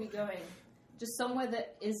still be going. Just somewhere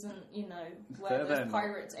that isn't, you know, where Fair those then.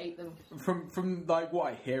 pirates ate them. From like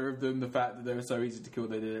what I hear of them, the fact that they were so easy to kill,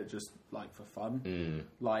 they did it just like for fun. Mm.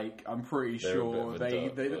 Like I'm pretty They're a sure bit of a they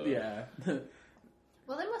duck, but- yeah.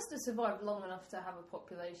 Well, they must have survived long enough to have a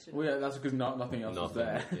population. Well, yeah, that's because nothing else was Nothing.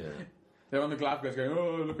 there. Yeah. They're on the Galapagos going,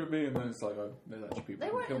 oh, look at me, and then it's like, oh, there's actually people They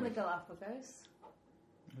who weren't kill in the me. Galapagos.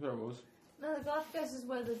 There it was. No, the Galapagos is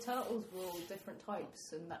where the turtles were all different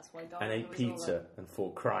types, and that's why Darwin And ate was all pizza and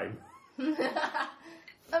fought crime. like-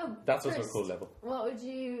 Oh, That's also a Chris, cool level.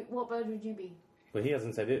 What bird would you be? But he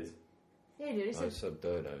hasn't said his. Yeah, you did. He I said, said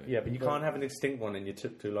Dodo. Yeah, but you can't have an extinct one and you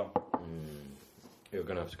took too long. You're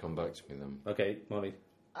going to have to come back to me then. Okay, Molly.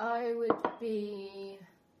 I would be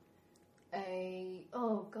a.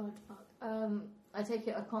 Oh God, fuck. I take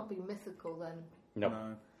it I can't be mythical then. No.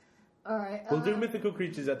 No. All right. We'll do mythical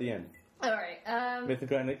creatures at the end. All right.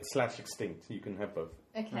 Mythical and / extinct. You can have both.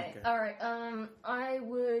 Okay. Okay. All right. I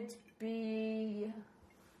would be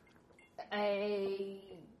a.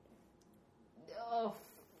 Oh.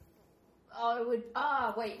 I would.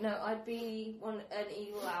 Wait. No. I'd be an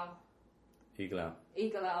eagle owl. Eagle owl.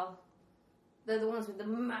 Eagle owl. They're the ones with the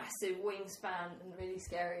massive wingspan and really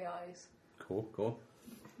scary eyes. Cool, cool.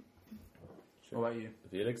 What about you?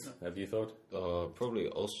 Felix, have you thought? Probably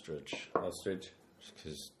ostrich. Ostrich.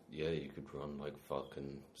 Because, yeah, you could run like fuck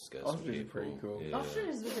and scare some Ostrich is people. pretty cool. Yeah. Ostrich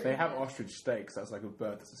is really They have good. ostrich steaks. That's like a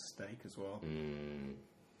bird that's a steak as well. Mm,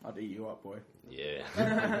 I'd eat you up, boy. yeah.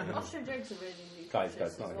 Ostrich eggs are really Guys,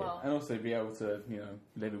 nutritious not as here. well. And also be able to,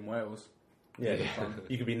 live in Wales. Yeah,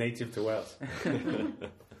 you could be native to Wales.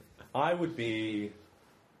 I would be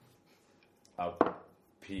a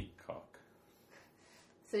peacock.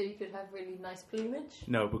 So you could have really nice plumage.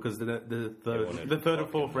 No, because the wanted third or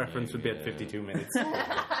fourth fucking reference would be at name, 52 minutes.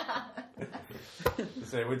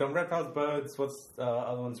 So we've done reptiles, birds. What's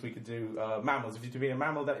other ones we could do? Mammals. If you're to be a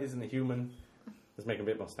mammal that isn't a human, let's make it a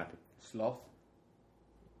bit more snappy. Sloth.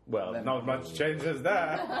 Well, Then- not much changes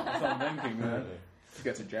there. That's what I'm thinking, man. To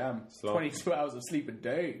get a jam. Sloth. 22 hours of sleep a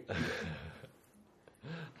day.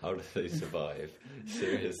 How do they survive?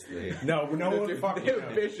 Seriously. No one fucking They're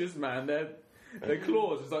knows. vicious, man. Their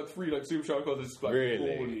claws, it's like 3 like super sharp claws. It's just like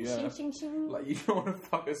Really? clawing you, yeah. Shing, shing, shing. Like you don't want to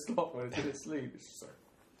fuck a sloth when it's in its sleep. It's just like,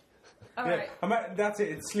 Alright. That's it.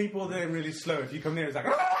 It's sleep all day and really slow. If you come near, it's like,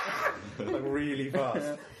 like really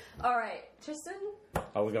fast. Alright, Tristan?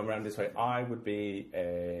 Oh, we're going around this way. I would be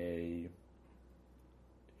a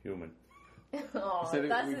human. Oh, So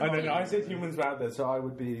that's we- a Oh, no, deep- I said humans were out there, so I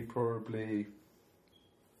would be probably...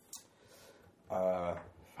 fuck,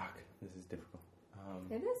 this is difficult.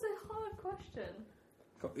 It is a hard question.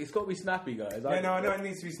 it's got to be snappy, guys. Yeah, no, I know it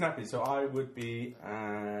needs to be snappy, so I would be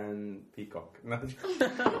an peacock. No.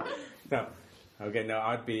 No. Okay, no,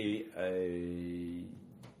 I'd be a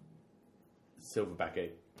silverback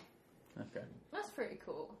ape. Okay. That's pretty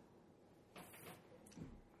cool.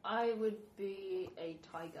 I would be a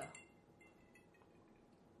tiger.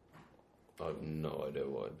 I have no idea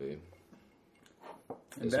what I'd be.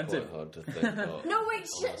 It's Inventive. quite hard to think of. No, wait, on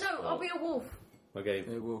shit, the no, I'll spot. be a wolf. Okay,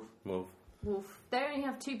 Yeah, wolf. wolf. Wolf. They only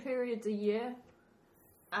have 2 periods a year,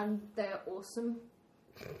 and they're awesome.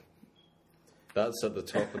 That's at the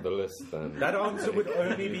top of the list then. That answer would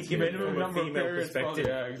only be given Minimum from a number of female periods. perspective.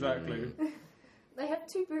 Yeah, exactly. They have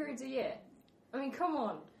 2 periods a year. I mean, come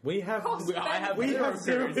on. We have Cost I have we zero have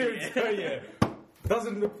 0 periods a periods per year.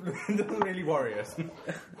 Doesn't really worry us.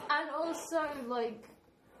 And also, like,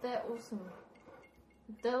 they're awesome.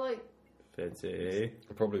 They're like, Fancy.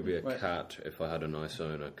 I'd probably be a Wait. cat if I had a nice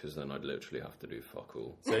owner, because then I'd literally have to do fuck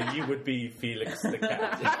all. So you would be Felix the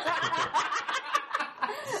cat.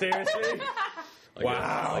 Seriously?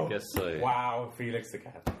 Wow. I guess so. Wow, Felix the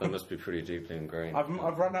cat. That must be pretty deeply ingrained. I've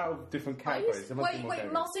run out of different I cat used, ways. There must be wait, more wait, cat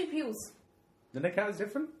ways. marsupials. The cat is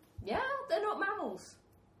different? Yeah, they're not mammals.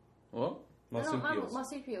 What? They're not Marsupials.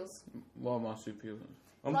 Marsupials. What are marsupials?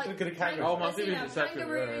 I'm Like, looking at a cat. Oh, let's see marsupials now, are separate,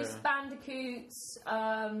 kangaroos, yeah. bandicoots,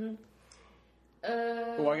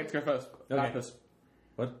 Oh, I get to go first. Okay. Platypus.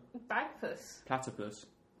 bagpus. Platypus.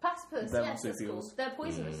 Platypus, They're yes, that's cool. marsupials. They're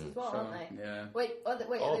poisonous as well, aren't they? Yeah. Wait, are they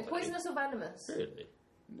Are they? poisonous or venomous? Really?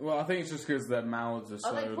 Well, I think it's just because their mouths are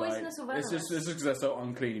so they poisonous like. or It's just venomous? because they're so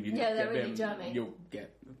unclean. If you Yeah, get they're really bitten, germy. you'll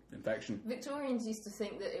get infection. Victorians used to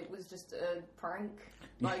think that it was just a prank.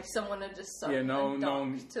 Like someone had just sucked Yeah, no- a no-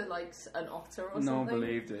 duck to like an otter or No one something.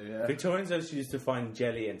 believed it. Yeah. Victorians actually used to find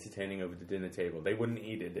jelly entertaining over the dinner table. They wouldn't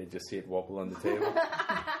eat it, they'd just see it wobble on the table.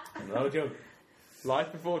 No joke.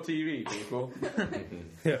 Life before TV, people.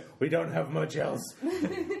 Yeah, we don't have much else.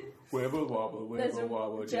 Wibble wobble, There's wibble a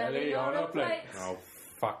wobble, jelly on a plate. Oh,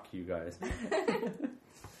 fuck you guys.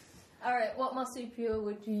 Alright, what marsupial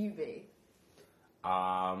would you be?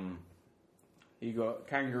 You got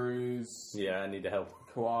kangaroos, Yeah, I need the help.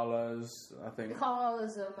 koalas. I think.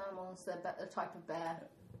 Koalas are mammals, they're a type of bear.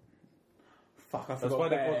 Fuck, I That's forgot why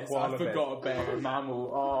they're called bears. koala I forgot a bear, a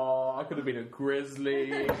mammal. Oh, I could have been a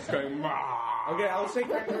grizzly. Just going. "Rah." Okay, I'll say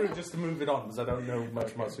kangaroo just to move it on because I don't know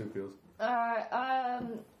much marsupials. Alright,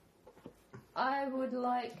 I would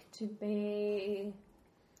like to be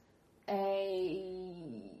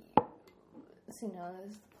a... So now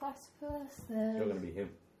there's the platypus, You're there's... gonna be him.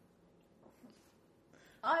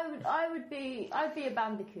 I'd be a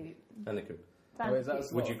bandicoot. Bandicoot. Oh, is that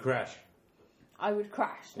Bandicoot. Would you crash? I would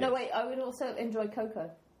crash. No, wait, I would also enjoy Coco.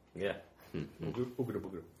 Yeah. Boogada,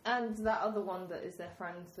 boogada. And that other one that is their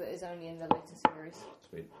friend that is only in the later series.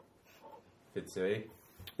 Sweet. Fitzy.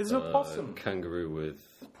 It's an opossum. Kangaroo with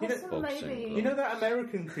Possum, boxing maybe. gloves. You know that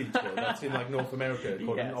American creature that's in like North America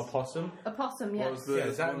called an Yes. opossum? A possum, What yes. was the Yeah,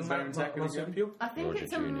 is that one's a name in Tekken again? marsupial? I think Roger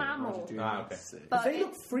it's a Jr. mammal. Ah, okay. But They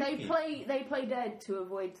look it's, freaky. they play dead to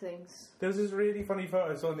avoid things. There was this really funny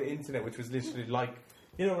photo I saw on the internet which was literally like,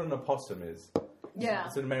 you know what an opossum is? Yeah.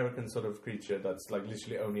 It's an American sort of creature that's like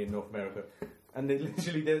literally only in North America. And they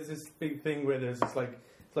literally, there's this big thing where there's this like,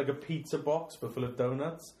 it's like a pizza box but full of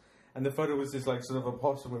donuts. And the photo was this like sort of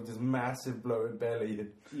opossum with this massive bloated belly that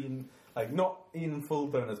eaten, like not eaten full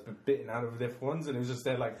donuts but bitten out of different ones. And it was just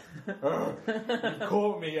there like, "Ugh, you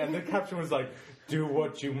caught me. And the caption was like, do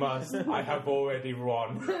what you must. I have already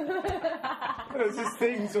won. And it was this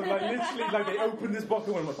thing, so like literally like they opened this box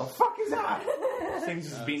and went, what the fuck is that? This thing's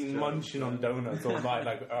just been munching on donuts all night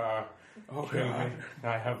like, okay,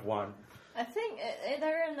 I have won. I think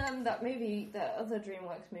they're in that movie, that other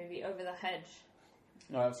DreamWorks movie, Over the Hedge.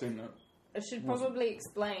 Oh, I've seen that. I should probably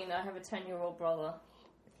explain, I have a 10-year-old brother.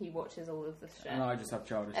 he watches all of this shit. And I just have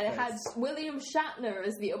childish And it had tastes. William Shatner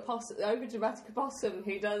as the overdramatic opossum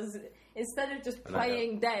who does, instead of just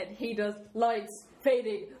playing dead, he does lights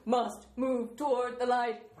fading, must move toward the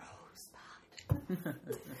light.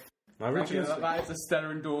 My Actually, original... that is a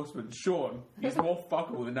stellar endorsement. Sean, he's more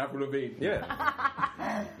fuckable than Avril Lavigne.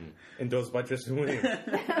 Yeah. Endorsed by Tristan Williams.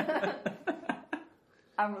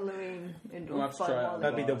 Avril Lavigne We'll have endorsed to by try it. Molly.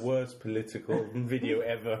 That'd be the worst political video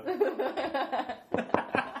ever.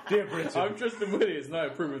 Dear Britain, I'm Tristan Williams, and I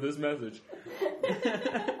approve of this message.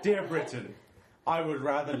 dear Britain, I would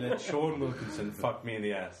rather let Sean Wilkinson fuck me in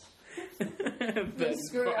the ass. You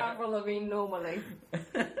screw Avril Lavigne normally.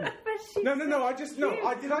 No, did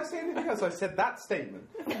I say anything else? I said that statement.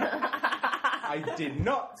 I did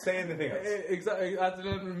not say anything else. Exactly, adds an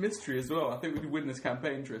element of mystery as well. I think we could win this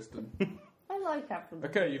campaign, Tristan. I like Avril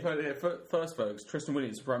Lavigne. Okay, you've heard it here first, folks. Tristan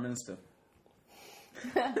Williams, Prime Minister.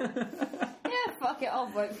 Yeah, fuck it, I'll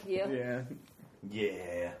vote for you. Yeah.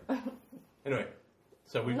 Yeah. Anyway,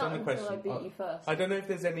 so we've Not done the until question. I beat you first. I don't know if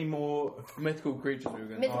there's any more. Mythical creatures we were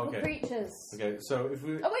going to... Mythical okay. creatures. Okay, so if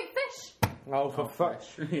we. Oh wait, fish! Oh, for fuck.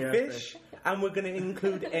 Yeah, Fish, and we're going to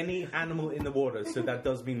include any animal in the water, so that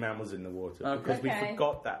does mean mammals in the water. Okay. Because we Okay.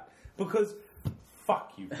 forgot that. Because,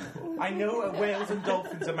 fuck you people. I know whales and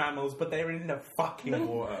dolphins are mammals, but they're in the fucking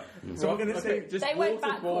water. So I'm going to say, just They went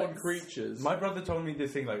waterborne backwards. creatures. my brother told me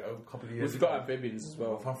this thing like a couple of years We've ago. got amphibians as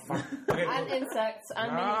well. Oh, fuck. Okay, And insects,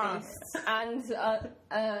 and Ah. mini beasts,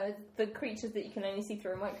 and the creatures that you can only see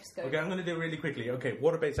through a microscope. okay, I'm going to do it really quickly. Okay,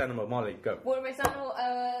 water-based animal, Molly, go. Water-based animal,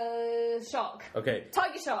 shark. Okay,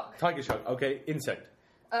 Tiger shark. tiger shark. Okay, insect.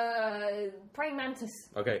 Praying mantis.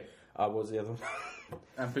 Okay, what was the other one?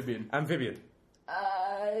 Amphibian. Amphibian.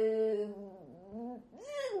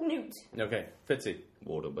 Newt. Okay, Fitzy.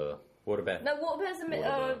 Water bear. Water bear. No, water bears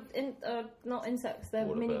Water are not insects. They're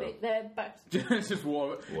Water mini bear. beasts. They're back. It's just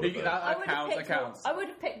water. Water bear. That counts. That counts. I would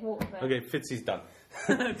have picked water bear. Okay, Fitzy's done.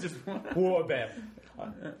 Just Water bear.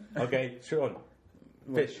 Okay, Sean.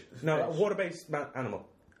 Fish. No, Fish. water-based animal.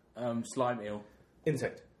 slime eel.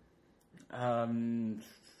 Insect.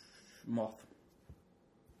 Moth.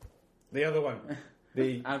 The other one.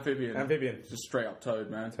 The Amphibian. amphibian. Just straight up toad,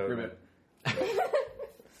 man. Toad, Ribbit.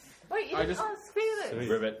 Wait, you I didn't just- ask Felix. Sweet.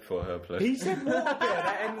 Ribbit for her pleasure. He said water bear.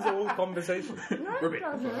 That ends the whole conversation. No, it Ribbit.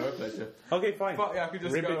 doesn't. For her pleasure. Okay, fine. Fuck yeah, I could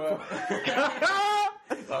just Ribbit go... for-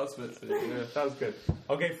 that was fit. Yeah. That was good.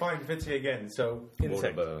 Okay, fine. Fitzy again. So, Water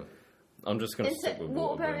insect. bear. I'm just going to Insect- stick with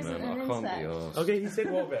water water bear bear, isn't man. an I can't be insect. arsed. Okay, he said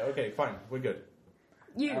water bear. Okay, fine. We're good.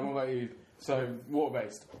 You. And what about you? So,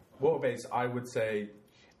 water-based. Water-based, I would say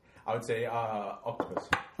octopus.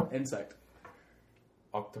 Insect.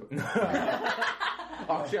 Octopus.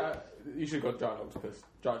 Oh, shit. You should have got giant octopus.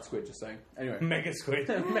 Giant squid, just saying. Anyway. Mega squid.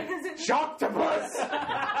 Shocktopus!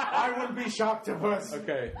 I will be Shocktopus!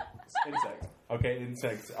 Okay. Insect. Okay,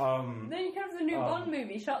 insect. Then you can have the new Bond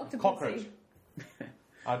movie, Shark to Cockroach.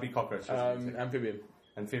 I'd be cockroach. Amphibian.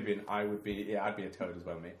 Amphibian, I'd be a toad as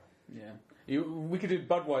well, mate. Yeah. We could do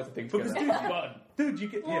Budweiser thing together. Because dude, Bud. Dude, you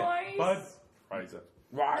get Boys. Bud. Riser.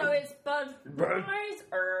 No, it's Bud. Bud.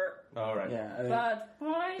 All right. Yeah. And then,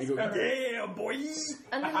 Bud. You go, Yeah, boys.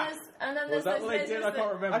 And then there's was that those what they did? lizards I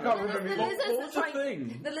can't remember. I can't And remember. there's the lizards What that was the try-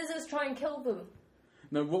 thing? The lizards try and kill them.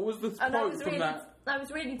 No, what was the And that quote was from really, that? that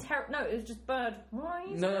was really terrible. No, it was just Bird.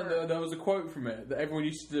 No, there was a quote from it that everyone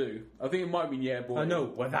used to do. I think it might have been Yeah Boy. I know.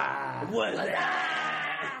 What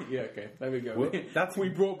Yeah, okay. There we go. Well, that's- we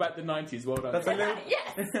brought back the 90s. Well done. That's a little.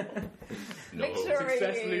 Yes! No. Victory!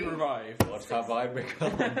 Successfully revived. What have I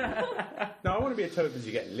become? No, I want to be a toad because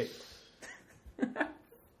you get licked.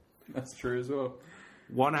 That's true as well.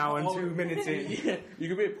 1 hour and Oh, 2 minutes in. Yeah, you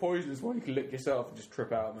could be a poisonous one. You can lick yourself and just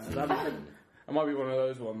trip out, man. That might be one of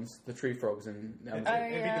those ones. The tree frogs in. It'd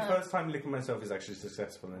yeah. be the first time licking myself is actually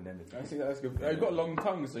successful and then I think that's good. You've got a long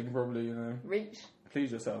tongue, so you can probably Reach.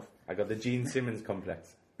 please yourself. I got the Gene Simmons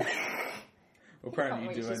complex. Well, apparently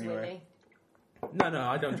Can't you reach do his anyway. Willy. No,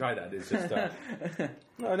 I don't try that. It's just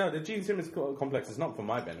no. The Gene Simmons complex is not for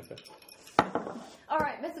my benefit.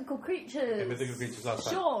 Alright, mythical creatures. Okay, mythical creatures last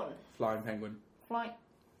time. Sean. Flying penguin. Flight.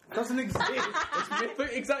 Doesn't exist.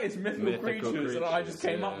 Exactly, it's mythical creatures, and I just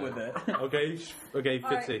came up yeah. with it. Okay,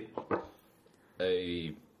 Fitzy.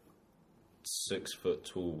 A 6 foot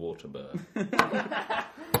tall water bear.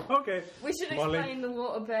 Okay. We should Molly. explain the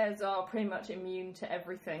water bears are pretty much immune to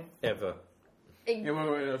everything. Ever. Yeah,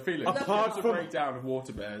 wait, Felix. Apart what's the from- breakdown of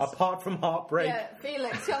water bears. Apart from heartbreak. Yeah,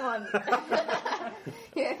 Felix, come on.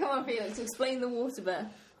 Yeah, come on, Felix. Explain the water bear.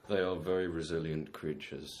 They are very resilient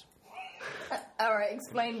creatures. Alright,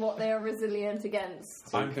 explain what they are resilient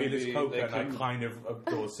against. I'm Felix Poker, they and I can- kind of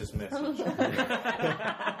endorse this message.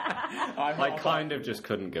 I kind of just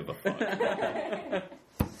couldn't give a fuck. I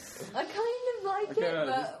kind of like Okay, it, no,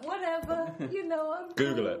 but whatever. You know, I'm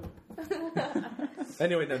Google it.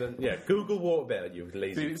 Anyway, yeah, Google water bear, you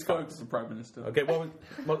lazy Felix fuck. Coates is the Prime Minister. Okay,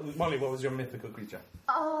 Molly, what was your mythical creature?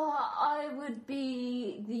 I would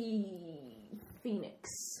be the Phoenix.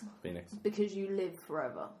 Phoenix. Because you live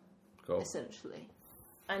forever, Cool. essentially.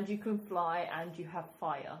 And you can fly and you have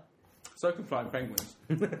fire. So can flying penguins.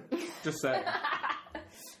 Just saying.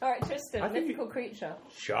 Alright, Tristan, I think mythical creature.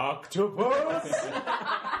 Sharktopus!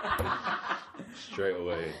 Straight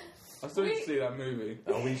away. I still need to see that movie.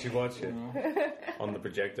 Oh, we should watch it on the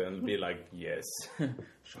projector and be like, yes.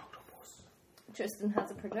 Sharktopus. Tristan has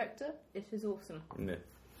a projector. It is awesome. No.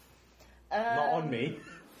 Not on me.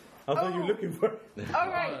 I thought you were looking for it.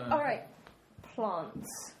 Alright.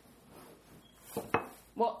 Plants.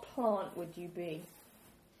 What plant would you be?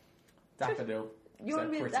 Daffodil. You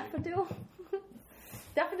want to be a daffodil?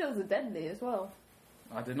 Daffodils are deadly as well.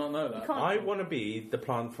 I did not know that. You can't. I want to be the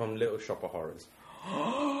plant from Little Shop of Horrors.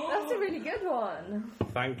 That's a really good one.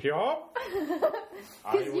 Thank you.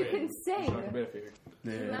 Because you can Like a sing. bit of fear.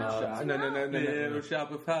 Little No. shop. No. Little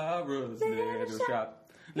shop of horrors. Little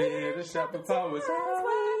shop. Little shop of horrors.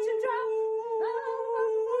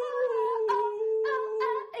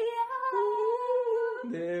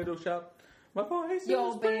 Little shop. My voice You'll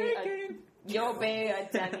is be breaking. You'll be a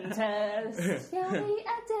dentist. You'll be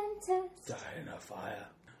a dentist. Die in a fire.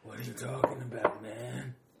 What are you talking about,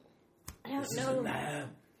 man? I don't This is know. a lamb.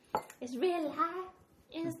 It's real life.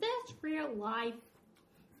 Is this real life?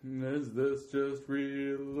 Is this just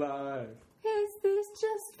real life? Is this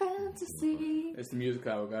just fantasy? It's the music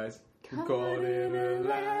hour, guys. Caught Caught in in a a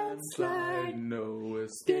landslide, no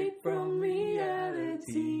escape from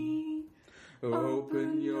reality.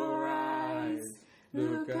 Open your eyes,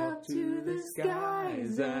 look up to the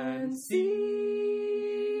skies and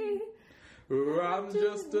see. I'm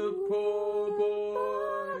just a poor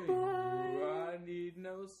boy, I need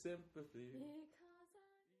no sympathy.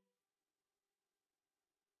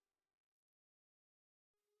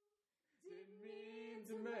 Didn't mean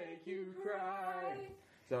to make you cry.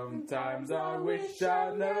 Sometimes I wish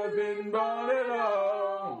I'd never been born at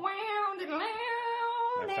all. My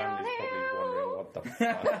family's probably wondering what the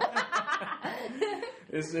fuck.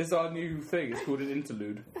 It's our new thing. It's called an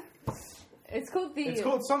interlude. It's called the. It's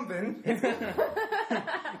called something.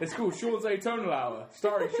 It's called Sean's Atonal Hour,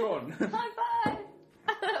 starring Sean. High five!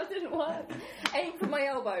 That didn't work. Aim for my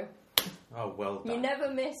elbow. Oh, well done. You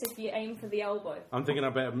never miss if you aim for the elbow. I'm thinking I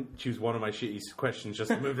better choose one of my shitty questions just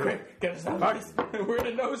to move it. Get us out of this. We're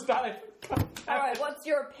in a nosedive. Alright, what's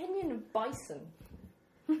your opinion of bison?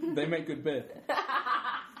 They make good beer.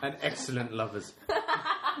 And excellent lovers. Oh,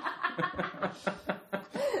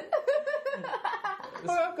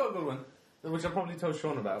 I've got a good one. Which I'll probably tell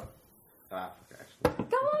Sean about. Okay, actually.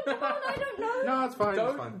 Come on, I don't know. No, it's fine,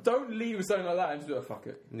 it's fine. Don't leave something like that and just do it. Fuck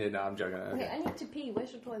it. Yeah, no, I'm joking. Okay, I need to pee.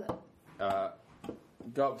 Where's your toilet?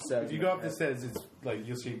 Go upstairs. If you go up the stairs, it's like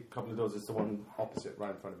you'll see a couple of doors. It's the one opposite, right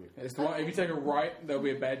in front of you. It's the one. If you take a right, there'll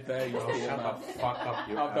be a bed there. You just Oh, pull shut them the out. fuck up,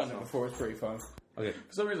 you I've done asshole. it before. It's pretty fun. Okay.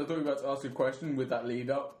 For some reason, I thought we were about to ask you a question with that lead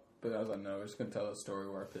up, but I was like, no, we're just going to tell a story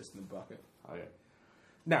where I pissed in the bucket. Okay.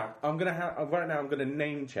 Now I'm gonna right now I'm gonna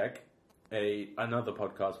name check another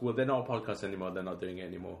podcast. Well, they're not a podcast anymore. They're not doing it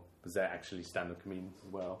anymore because they're actually stand-up comedians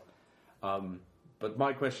as well. But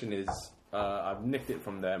my question is, I've nicked it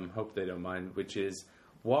from them. Hope they don't mind. Which is,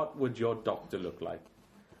 what would your doctor look like?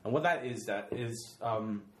 And what that is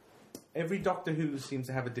every Doctor Who seems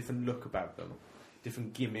to have a different look about them,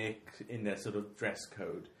 different gimmick in their sort of dress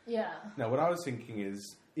code. Yeah. Now, what I was thinking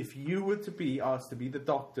is, if you were to be asked to be the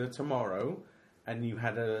Doctor tomorrow, and you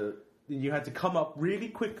had to come up really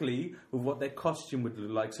quickly with what their costume would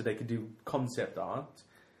look like, so they could do concept art.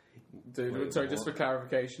 Dude, Wait, sorry, just what? for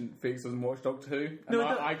clarification, Felix doesn't watch Doctor Who. And No,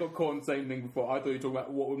 I got caught on the same thing before. I thought you were talking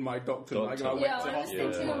about what would my doctor look like. And I went Yeah, to I was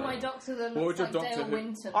hospital. thinking of my doctor that What looks would like your Dale doctor do?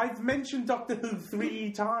 Winton. I've mentioned Doctor Who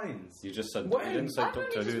 3 times. You just said What? you didn't say I've only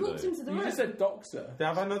Doctor just Who walked though. into the You room. just said Doctor.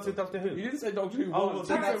 Have I not said Doctor Who? You didn't say Doctor Who Oh, once.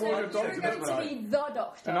 well, You then said I what said your You're doctor going looked to like. be the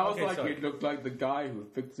doctor. And I was Okay, like, sorry. it looked like the guy who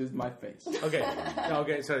fixes my face.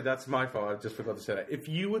 Okay, so that's my fault. I just forgot to say that. If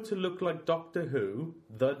you were to look like Doctor Who,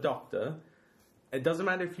 the Doctor, it doesn't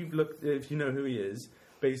matter if you know who he is.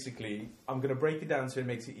 Basically, I'm going to break it down so it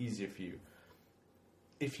makes it easier for you.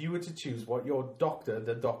 If you were to choose what your doctor,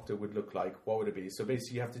 the Doctor, would look like, what would it be? So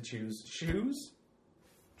basically, you have to choose shoes,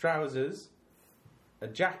 trousers, a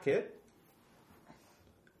jacket,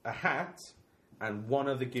 a hat, and one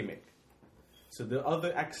other gimmick. So the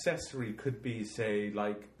other accessory could be, say,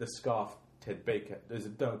 like the scarf Ted Baker.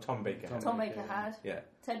 Tom Baker had. Tom Baker had. Yeah.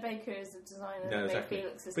 Ted Baker is the designer No, that made exactly.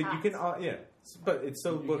 Felix's But hat. you can, but it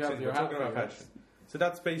still You works have in. your We're talking hat about favourites. fashion. So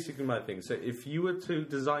that's basically my thing. So if you were to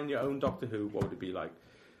design your own Doctor Who, what would it be like?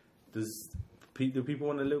 Do people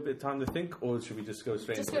want a little bit of time to think, or should we just go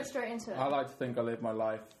straight Just into go straight into it. I like to think I live my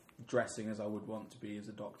life dressing as I would want to be as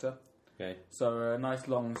a doctor. it? Okay. So a nice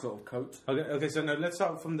long sort of coat. Okay. So now let's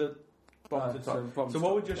start from the bottom to so top. bottom So to what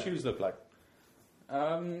top, would your yeah. shoes look like?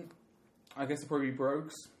 I guess they'd probably be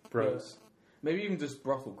brogues. Brogues. Maybe even just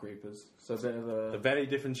brothel creepers. So a bit of The a... very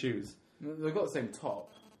different shoes. They've got the same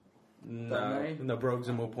top. No, brogues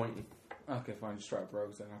are more pointy. Okay, fine, just try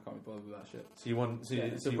brogues then. I can't be bothered with that shit. So you want it's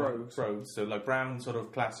a you want brogues. brogues. So like brown sort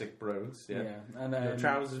of classic brogues. Yeah. And Your then...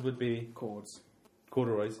 trousers would be Cords.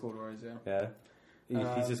 corduroys. Corduroys, yeah.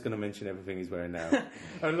 Yeah. He's just going to mention everything he's wearing now.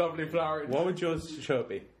 A lovely flowery... What would your shirt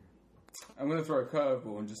be? I'm going to throw a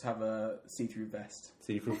curveball and just have a see-through vest.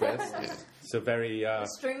 See-through vest. So very A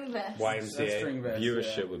string vest. A YMCA. string vest,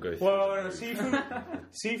 Viewership yeah. will go through. Well,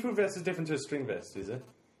 see-through vest is different to a string vest, is it?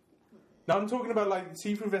 No, I'm talking about like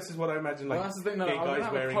see-through vest is what I imagine like Well, that's the thing. No, gay I'm gonna guys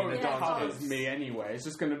have wearing a in coat a that Yeah, dance. covers me anyway. It's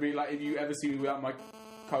just going to be like if you ever see me without my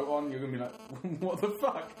coat on, you're going to be like, what the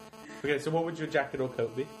fuck? Okay, so what would your jacket or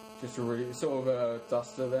coat be? Just a really sort of a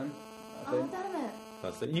duster then. I Oh, think. damn it.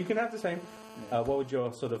 That's it. You can have the same. What would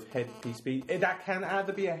your sort of headpiece be? That can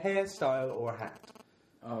either be a hairstyle or a hat.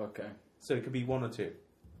 Oh, okay. So it could be one or two.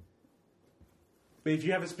 But if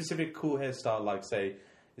you have a specific cool hairstyle, like say,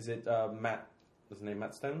 is it Matt? What's his name?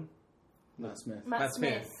 Matt Stone? Matt Smith. Matt Matt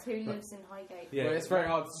Smith, Smith. who lives in Highgate. Yeah, Well, it's very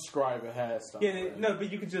hard to describe a hairstyle. Yeah, no,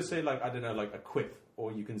 but you could just say like I don't know, like a quiff,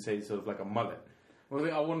 or you can say sort of like a mullet. Well, I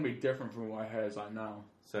think I want to be different from what my hair is like now.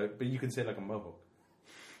 So, but you can say like a mohawk.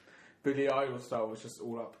 Billy Idol style was just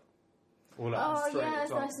all up. All up. Oh, straight yeah,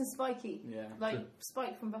 it's top. nice and spiky. Yeah. Like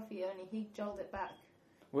Spike from Buffy, only he jolted it back.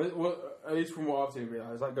 Well, at least from what I've seen,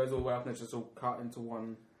 it's like goes all the way up and it's just all cut into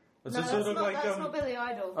one. So No, sort that's, of not, like that's not Billy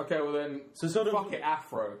Idol. Okay, well then, so sort of fuck it,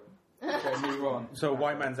 afro. Okay, move on. so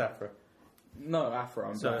white man's afro. No, afro.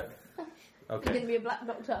 I'm So- black. You're Okay, going to be a black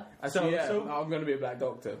doctor. Actually, yeah, so- I'm going to be a black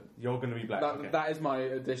doctor. you're going to be black. That, okay. that is my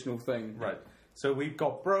additional thing. Right. So we've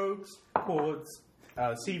got brogues, cords,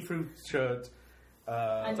 see-through shirt,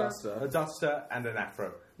 And Duster. a duster, and an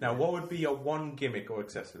afro. Now, what would be your one gimmick or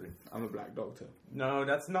accessory? I'm a black doctor. No,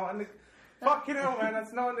 that's not an. Fucking hell, man!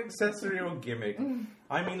 That's not an accessory or gimmick.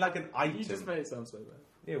 I mean, like an item. You just made it sound so bad.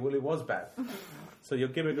 Yeah, well, it was bad. So your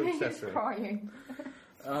gimmick or He's accessory? crying.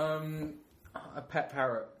 A pet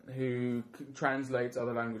parrot who translates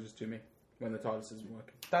other languages to me when the TARDIS isn't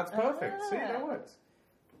working. That's perfect. See, that works.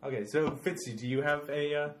 Okay, so Fitzy, do you have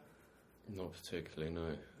a, Not particularly, no.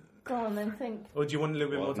 Go on then, think. or do you want a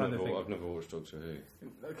little bit Well, more time to think? I've never watched Doctor Who.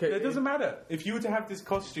 Okay, It doesn't matter. If you were to have this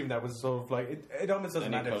costume that was sort of like it almost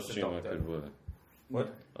doesn't Any matter. if it's a costume I doctor. could wear.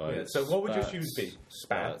 What? Oh, Yeah, so what would your shoes be?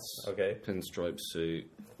 Spats. Okay. Pinstripe suit,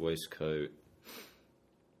 waistcoat.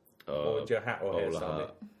 What would your hat or bowler hairstyle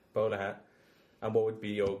hat. be? Bowler hat. And what would be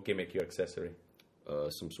your gimmick, your accessory?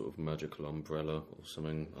 Some sort of magical umbrella or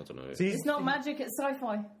something. I don't know. See, It's not magic, it's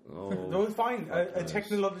sci-fi. Oh, No, it's fine. A knows.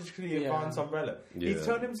 technologically Yeah. advanced umbrella. He's Yeah.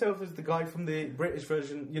 turned himself as the guy from the British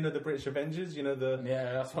version. You know, the British Avengers. You know the.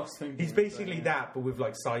 Yeah, that's what I was thinking. He's basically that, but with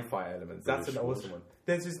like sci-fi elements. That's an British awesome one.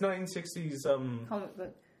 There's this 1960s. Comic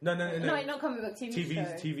book. No, No, not comic book, TV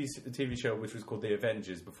show. TV show which was called The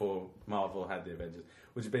Avengers before Marvel had The Avengers,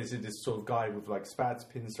 which is basically this sort of guy with like spats,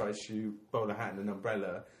 pinstripe shoe, bowler hat, and an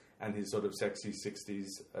umbrella, and his sort of sexy 60s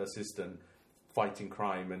assistant fighting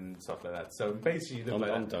crime and stuff like that. So basically, you look I'm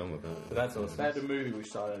like that. down with that. So that's awesome. They had a movie which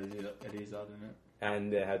starred Eddie Izzard in it.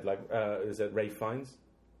 And they had like, is that Ray Fiennes?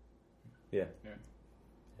 Yeah.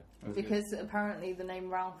 That was Because apparently the name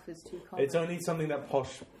Ralph is too common. It's only something that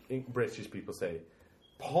posh British people say.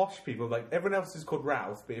 Posh people, like everyone else is called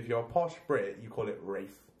Ralph, but if you're a posh Brit, you call it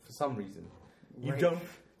Rafe for some reason. You Rafe. don't. I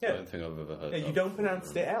Yeah, don't think I've ever heard yeah that. you don't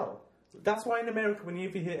pronounce the L. That's why in America, when you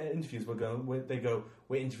hear interviews, they go,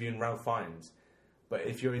 we're interviewing Ralph Fiennes. But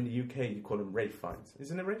if you're in the UK, you call him Rafe Fiennes.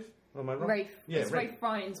 Isn't it Rafe? Or am I wrong? Rafe. Yeah, It's Rafe. Rafe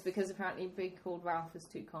Fiennes because apparently being called Ralph is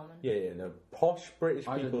too common. Yeah, no. Posh British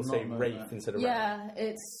I did people not say know Rafe that. instead of Ralph. Yeah,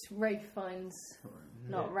 it's Rafe Fiennes,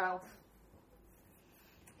 not Yeah. Ralph.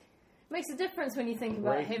 Makes a difference when you think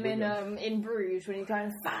about Rafe him in Bruges when he's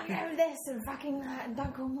going, fuck this and fucking that and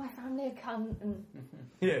don't call my family a cunt and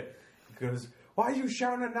Yeah. Because, why are you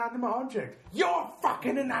shouting an inanimate object? You're a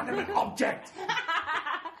fucking inanimate object!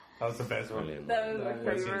 That was the best one. Brilliant. that was my That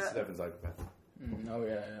That's favourite. Seven Psychopath. Oh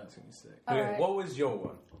yeah, that's gonna be sick. Okay, Alright. what was your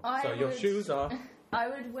one? I So your would- shoes are... I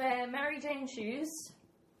would wear Mary Jane shoes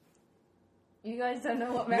You guys don't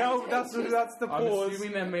know what Mary No, Jane that's shoes... the I'm pause.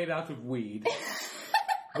 assuming they're made out of weed.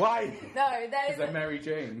 Why? No, Is that there's Mary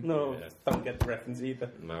Jane? No, Yeah. don't get the reference either.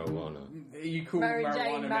 Marijuana. You call Mary marijuana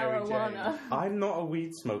Jane Mary marijuana. I'm not a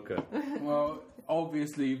weed smoker. Jane? Well,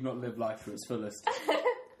 obviously you've not lived life to its fullest.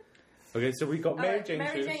 Okay, so we got Mary Jane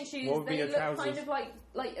Mary shoes. Jane shoes. What would be They your look trousers? kind of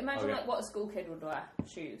like imagine Okay. like what a school kid would wear.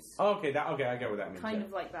 Shoes. Oh, okay, I get what that means. Kind yeah.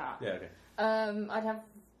 of like that. Yeah, okay. I'd have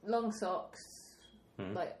long socks,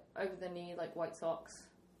 Mhm. like over the knee, like white socks,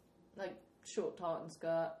 like short tartan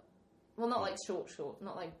skirt. Well, not like short,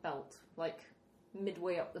 not like belt, like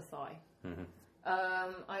midway up the thigh. Mhm.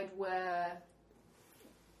 I'd wear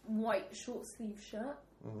white short sleeve shirt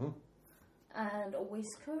and a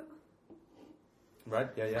waistcoat, Right,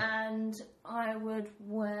 yeah. and I would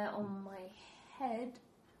wear on my head.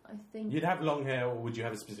 I think. You'd have long hair, or would you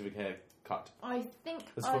have a specific hair cut? I think.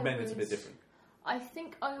 Because for men it's a bit different. I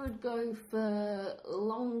think I would go for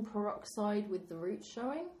long peroxide with the roots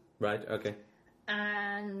showing. Right, okay.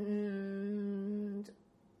 And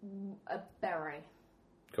a beret.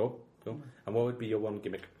 Cool. And what would be your one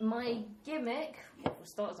gimmick? My gimmick, well, for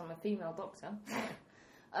starters, I'm a female doctor.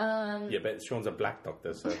 Yeah, but Sean's a black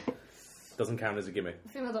doctor, so doesn't count as a gimmick.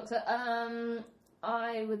 Female doctor.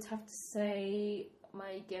 I would have to say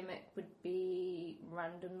my gimmick would be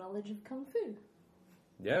random knowledge of kung fu.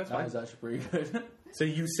 Yeah, that's That fine. is actually pretty good. So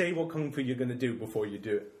you say what kung fu you're going to do before you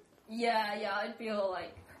do it. Yeah, I'd be all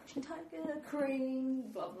like crouching tiger, crane,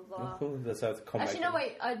 blah blah blah. Cool. That's how it's combat. Actually, no,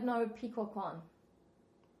 wait. I'd know Peacock Kwan.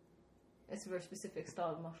 It's a very specific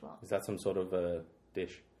style of martial arts. Is that some sort of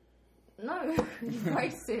dish? No, you're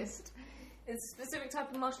racist. It's a specific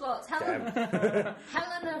type of martial arts. Damn.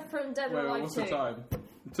 Helena from Dead or Wait, Alive what's 2. the time?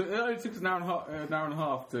 It only took us an hour and a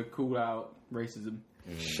half to call out racism.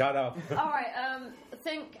 Shut up. Alright,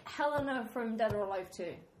 think Helena from Dead or Alive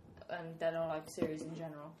 2. And Dead or Alive series in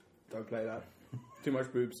general. Don't play that. Too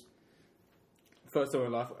much boobs. First time I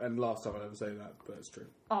laugh, and last time I'll ever say that, but it's true.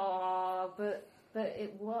 But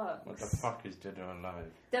it works. What the fuck is Dead or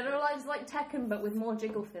Alive? Dead or Alive is like Tekken, but with more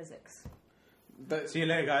jiggle physics. See you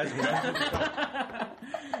later, guys.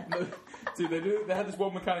 No, see, they had this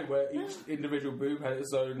one mechanic where each individual boob had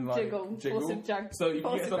its own like Jiggle. Force of jag- So you can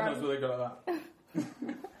force get of sometimes gravity. where they go like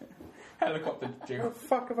that. Helicopter How jiggle. the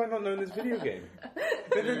fuck have I not known this video game?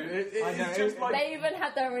 It's just like They even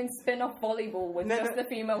had their own spin-off volleyball with just the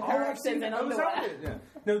female characters in underwear. Yeah.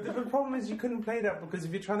 No, the problem is you couldn't play that because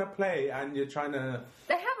if you're trying to play and you're trying to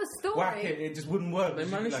They have a story. whack it, it just wouldn't work. they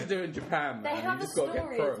managed to do it in Japan, They man. have You a just gotta get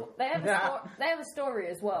story. pro. They have a story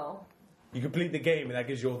as well. You complete the game and that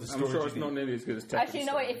gives you all the I'm storage. sure it's you not need. nearly as good as Tekken. Actually, you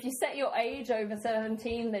know what? If you set your age over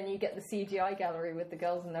 17, then you get the CGI gallery with the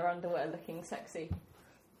girls in their underwear looking sexy.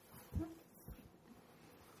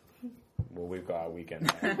 Well, we've got our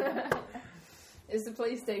weekend. It's the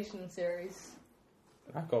PlayStation series.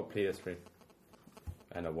 I've got a PS3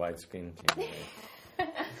 and a widescreen TV.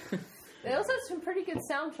 They also have some pretty good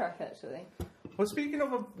soundtrack, actually. Well, speaking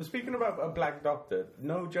about a black doctor,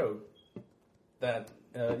 no joke. That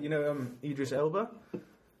Idris Elba,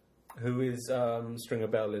 who is Stringer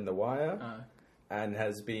Bell in The Wire, and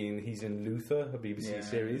he's in Luther, a BBC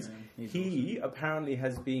series. yeah. He apparently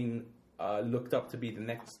has been looked up to be the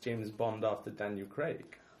next James Bond after Daniel Craig.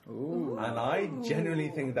 Ooh, And I genuinely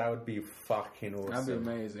think that would be fucking awesome. that'd be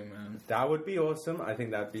amazing, man. That would be awesome. I think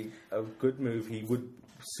that'd be a good move. He would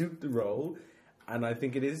suit the role. And I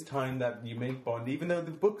think it is time that you make Bond, even though the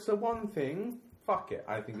books are one thing, fuck it.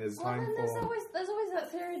 I think there's Well, time then for... there's always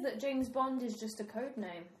that theory that James Bond is just a code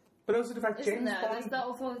name. But also the fact Isn't James there? There's Bond... that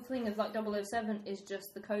whole thing of like 007 is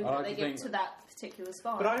just the code I that like they to give think- to that particular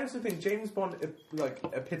spy. But I also think James Bond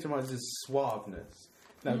epitomizes suaveness.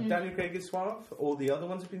 Now, Daniel Craig is suave. All the other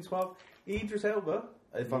ones have been suave. Idris Elba,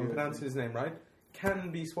 if I'm pronouncing his name right,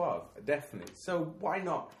 can be suave, definitely. So why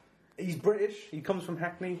not? He's British. He comes from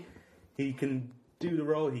Hackney. He can do the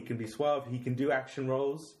role. He can be suave. He can do action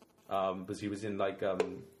roles. Because he was in like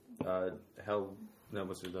Hell. No,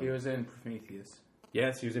 what's it? He was in Prometheus.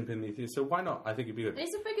 Yes, he was in Prometheus. So why not? I think he'd be good.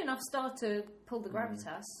 It's a big enough star to pull the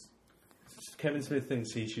gravitas. Kevin Smith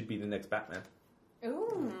thinks he should be the next Batman.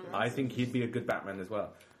 Ooh. I think he'd be a good Batman as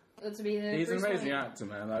well. To be the He's an Bruce amazing Wayne. actor,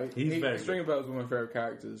 man. Like, He's very Stringer Bell's one of my favourite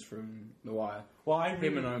characters from The Wire. Well,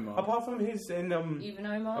 Him and Omar. Apart from his in Even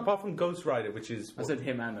Omar. apart from Ghost Rider, which is I said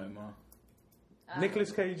him and Omar.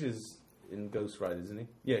 Nicolas Cage is in Ghost Rider, isn't he?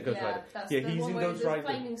 Yeah, Ghost Rider. That's Yeah, the he's one in where Ghost there's Rider.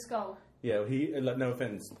 Flaming Skull. Yeah, he. No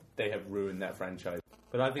offense, they have ruined that franchise.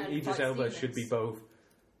 But I think And Idris fight Elba demons. should be both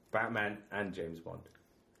Batman and James Bond,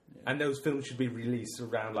 and those films should be released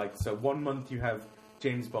around like so. 1 month you have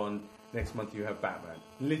James Bond, next month you have Batman.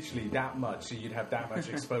 Literally that much, so you'd have that much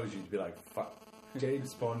exposure. You'd be like, fuck.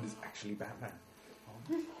 James Bond is actually Batman.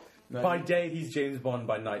 No, By day, he's James Bond.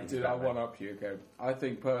 By night, he's dude, I Batman. one up you. Okay, I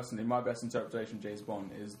think personally, my best interpretation of James Bond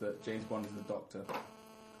is that James Bond is the Doctor.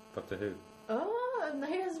 Doctor Who. Oh, and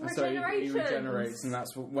he has And so regeneration. he regenerates, and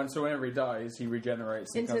that's whenever he dies, he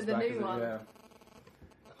regenerates and Into comes the back new as a- one. Yeah.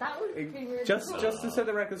 That would be really Just cool. to set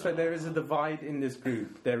the record straight, there is a divide in this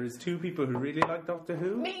group. There is 2 people who really like Doctor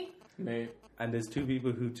Who, Me. Me. and there's 2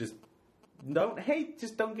 people who just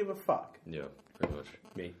just don't give a fuck. Yeah, pretty much.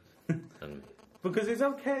 Me. And Because it's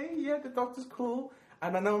okay, yeah, the Doctor's cool.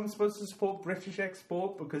 And I know I'm supposed to support British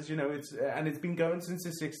export because, it's been going since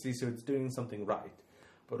the 60s, so it's doing something right.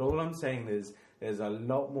 But all I'm saying is there's a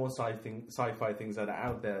lot more sci-fi things that are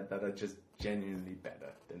out there that are just genuinely better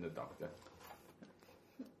than the Doctor.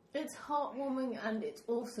 It's heartwarming and it's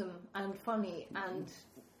awesome and funny and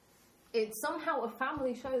it's somehow a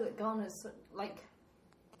family show that garners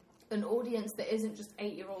an audience that isn't just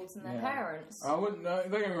 8-year-olds and their Yeah. parents. I wouldn't.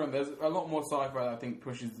 Don't get me wrong. There's a lot more sci-fi that I think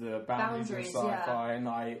pushes the boundaries of Boundaries, sci-fi, and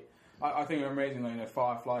I think they're amazing.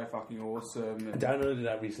 Firefly, fucking awesome. And Downloaded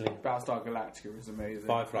that recently. Battlestar Galactica is amazing.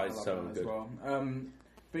 Firefly is I love so that as good. well.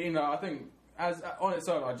 But I think as on its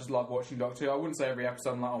own, I just love watching Doctor Who. I wouldn't say every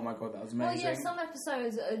episode I'm like, oh my god, that was Well, amazing. yeah, some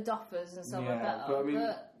episodes are duffers and some are Yeah, better, but I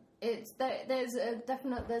mean-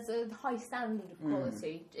 there's a high standard of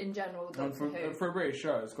quality in general. with And Doctor Who. for a British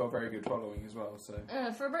show, it's got a very good following as well. So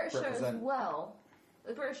For a British show as Represent. well,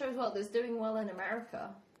 that's doing well in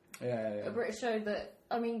America. yeah. A British show that,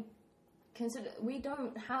 consider we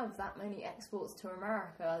don't have that many exports to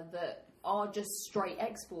America that are just straight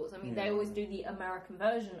exports. They always do the American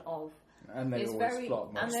version of. And they It's always very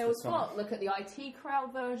flop. most and they of always the time. flop. Look at the IT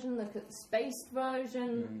crowd version. Look at the spaced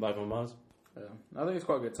version. Live on Mars. Yeah. I think it's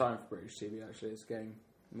quite a good time for British TV. Actually, it's getting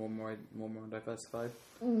more and more diversified.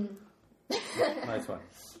 Nice one.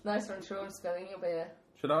 Nice one, Sean. Spilling your beer.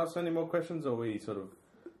 Should I ask any more questions, or we sort of...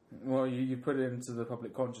 Well, you put it into the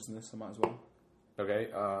public consciousness, I might as well. Okay,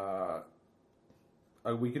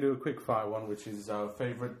 we can do a quick fire one, which is our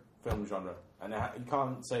favourite film genre. And you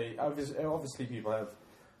can't say... Obviously, people have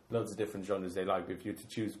loads of different genres they like, but if you were to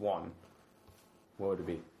choose one, what would it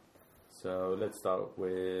be? So, let's start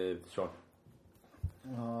with Sean.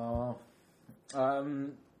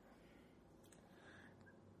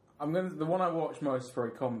 The one I watch most is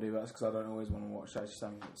probably comedy, but that's because I don't always want to watch actually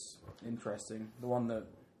something that's interesting. The one that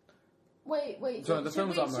Wait. So the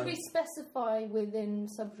films I'm should we specify within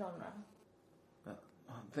subgenre?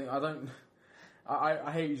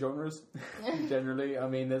 I hate genres generally.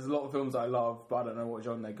 There's a lot of films I love, but I don't know what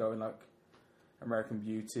genre they go in. Like American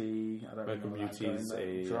Beauty, I don't American know what that Beauty is goes in.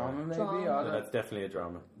 a drama, maybe. drama. I So don't. that's definitely a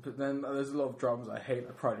drama. But then there's a lot of dramas I hate,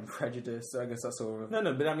 like Pride and Prejudice. So I guess that's sort of. No,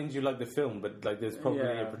 but that means you like the film, but there's probably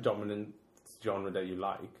Yeah. a predominant genre that you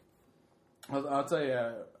like. I'll tell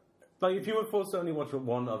you. Like, if you were forced to only watch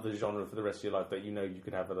one other genre for the rest of your life, that you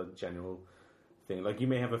could have a general thing. Like, you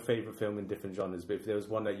may have a favourite film in different genres, but if there was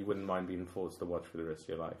one that you wouldn't mind being forced to watch for the rest of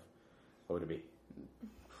your life, what would it be?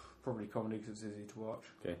 Probably comedy because it's easy to watch.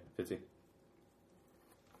 Okay, Fitzy.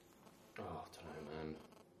 I don't know, man.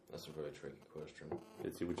 That's a very tricky question.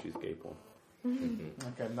 Fitzy would choose gay porn.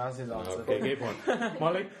 Okay, that's his answer. Okay, gay porn.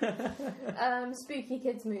 Molly? Spooky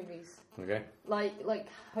kids movies. Okay. Like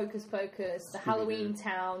Hocus Pocus, The Halloween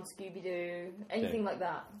Town, Scooby-Doo, anything like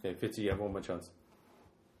that. Okay, Fitzy, you have one more chance.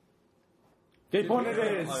 Gay porn it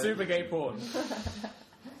is! Super gay porn.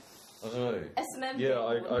 I don't know. S&M. Yeah,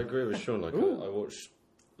 I agree with Sean. Like, I watch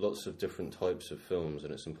lots of different types of films,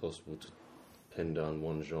 and it's impossible to pin down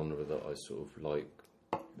one genre that I sort of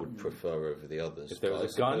would prefer over the others. If there But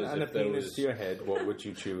was I a gun suppose and a if there penis was- to your head, what would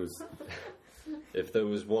you choose? If there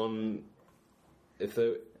was one, if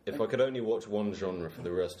I could only watch one genre for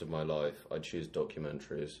the rest of my life, I'd choose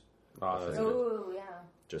documentaries. Oh, that's good. Oh, yeah.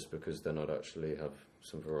 Just because then I'd actually have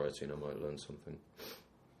some variety and I might learn something.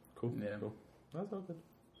 Cool. Yeah. Cool. That's all good.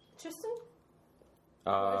 Tristan?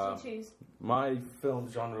 What did you choose? My film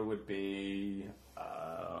genre would be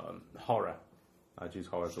horror. I choose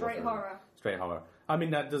horror. for Straight the- horror. Straight horror.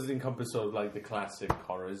 That does encompass sort of like the classic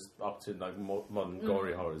horrors up to like modern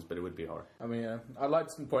gory horrors, but it would be horror. I'd like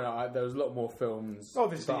to point out there was a lot more films.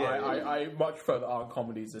 Obviously, that yeah. I much prefer that aren't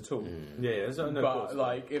comedies at all. Yeah, so, no, of But course.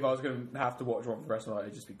 like, if I was going to have to watch one for the rest of my life,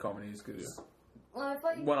 it'd just be comedies because Well, if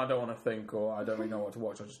I when I don't want to think or I don't really know what to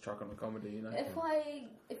watch, I just chuck on a comedy. if I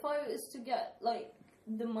was to get like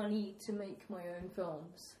the money to make my own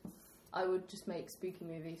films, I would just make spooky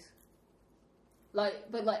movies. But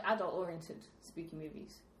adult oriented spooky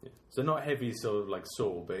movies. Yeah. So not heavy, sort of like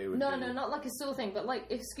Saw, but it would No, be... not like a Saw thing, but like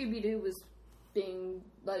if Scooby-Doo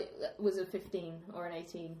was a 15 or an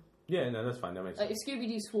 18. Yeah, no, that's fine. That makes Like sense. if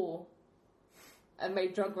Scooby-Doo swore, and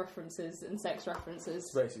made drug references and sex references.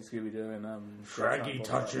 It's basically Scooby-Doo and Shaggy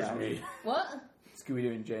touches me. What?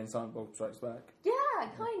 Scooby-Doo and Jay and Silent Bob Strikes Back. Yeah,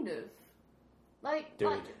 kind of. Like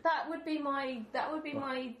Dude. that would be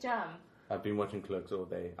my jam. I've been watching Clerks all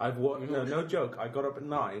day. I've watched. No joke. I got up at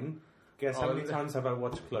 9. Guess how many times have I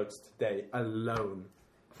watched Clerks today alone?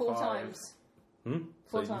 4 5. times.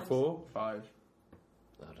 4 times. 4? 5.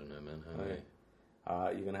 I don't know, man. How many?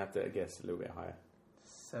 Okay. You're gonna have to guess a little bit higher.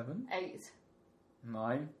 7. 8.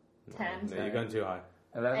 9. 10. No, you're going too high.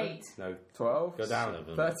 11. 8. No, 12. go down.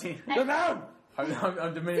 7. 13. Go down.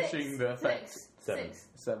 I'm diminishing the effects. 6.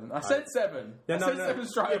 7. I said 7. Yeah, I said 7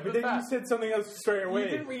 straight yeah, off but the then bat. you said something else straight You away.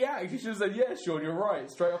 didn't react. You should have said, yeah, Sean, you're right,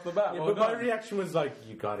 straight off the bat. Yeah, Well but my done. reaction was like,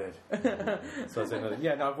 you got it. So I said,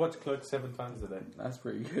 yeah, no, I've watched Clerks 7 times today. That's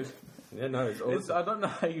pretty good. Yeah, no, it's awesome. I don't know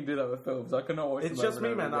how you can do that with films. I cannot watch It's them just over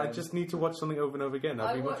me, and over man. I again. just need to watch something over and over again. I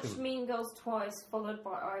I've been watched watching. Mean Girls twice, followed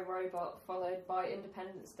by iRobot, followed by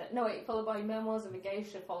Independence Day. No, wait, followed by Memoirs of a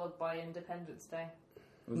Geisha, followed by Independence Day.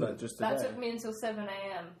 Was that just today? That took me until 7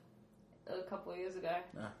 a.m. a couple of years ago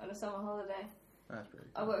on a summer holiday. That's pretty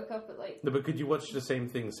I woke up at like... No, but could you watch the same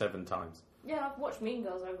thing 7 times? Yeah, I've watched Mean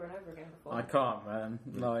Girls over and over again before. I can't, man.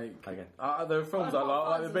 Like, Okay. there are films I Well,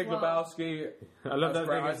 like The Big as well. Lebowski. I love That's that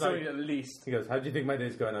great. thing. I've It's seen like, it at least. he goes, how do you think my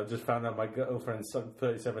day's going? I've just found out my girlfriend sucked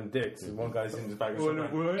 37 dicks. And one guy's in his bag of All shit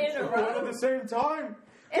at going, once. In a all row. at the same time?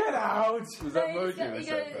 Get out! Was that No, Mojo? he who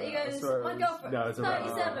said that? goes, I swear it my was- girlfriend, No, it's a wrap.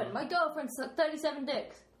 37. My girlfriend sucked 37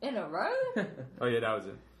 dicks in a row. Oh yeah, that was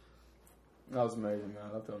it. That was amazing, man.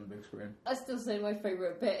 I loved it on the big screen. I still say my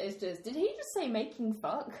favourite bit is just, did he just say making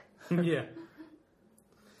fuck? Yeah.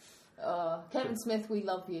 Kevin Smith, we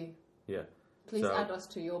love you. Yeah. Please So- add us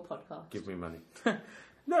to your podcast. Give me money.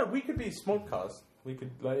 No, we could be Smodcast. We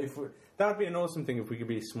could, like, that would be an awesome thing if we could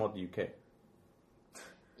be Smod UK.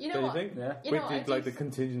 You know Don't you what? think? Yeah. You We know what, I did, like, do- the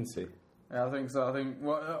contingency. Yeah, I think so. I think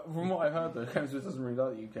from what I heard, though, Kevin Smith doesn't really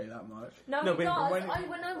like the UK that much. No, No, he but does. when-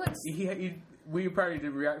 When I went... We apparently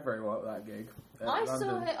didn't react very well at that gig. I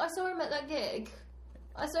saw him at that gig.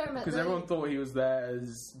 I saw him at Because the... everyone thought he was there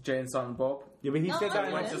as Jay and Silent Bob. Yeah, but he No, said I that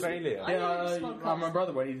in didn't. Australia. I didn't Yeah, Smodcast. my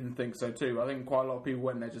brother went. He didn't think so too. I think quite a lot of people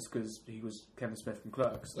went there just because he was Kevin Smith from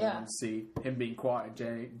Clerks. They Yeah. wanted to see him being quiet,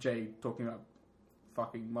 Jay talking about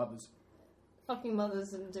fucking mothers. Fucking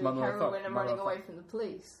mothers and doing Mother heroin fuck, and mother running fuck. away from the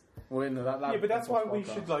police. Well, no, that Yeah, but that's why we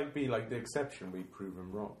podcast. should, like, be, like, the exception. We prove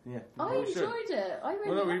him wrong. Yeah, I we should. enjoyed it. I really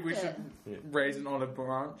Well, no, loved we it. should Yeah. raise an olive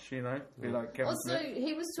branch, you know, be like Kevin Also, Smith.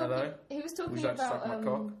 he was talking. Hello? He was Would talking you like to about. suck my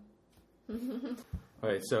cock?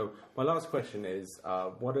 Okay, so my last question is,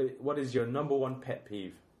 what is your number one pet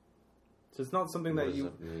peeve? So it's not something What that does you...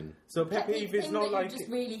 that mean? So pet peeve is thing not that like... you just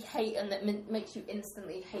really hate and that makes you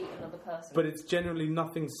instantly hate another person. But it's generally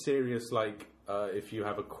nothing serious like if you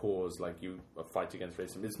have a cause, like a fight against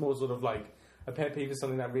racism. It's more sort of like a pet peeve is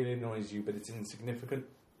something that really annoys you, but it's insignificant.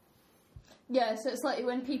 yeah, so it's like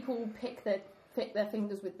when people pick their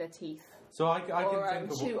fingers with their teeth, So I or can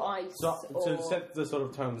think of... chew ice, So or to set the sort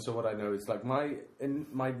of tone, so what I know is like my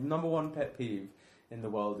number one pet peeve in the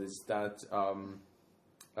world is that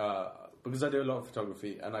because I do a lot of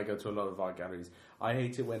photography and I go to a lot of art galleries, I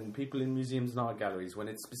hate it when people in museums and art galleries, when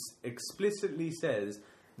it explicitly says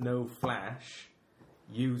no flash,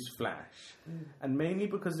 use flash, and mainly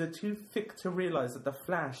because they're too thick to realise that the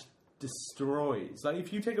flash destroys. Like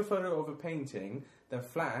if you take a photo of a painting, the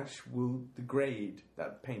flash will degrade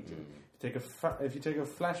that painting. If you take a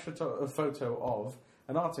flash photo of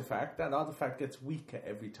an artifact, that artifact gets weaker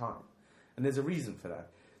every time, and there's a reason for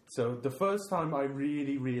that. So the first time I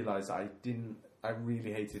really realised I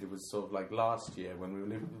really hated it was sort of like last year when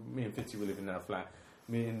me and Fitzy were living in our flat.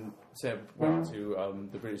 Me and Seb went to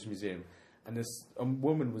the British Museum, and this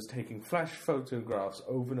woman was taking flash photographs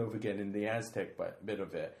over and over again in the Aztec bit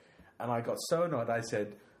of it, and I got so annoyed. I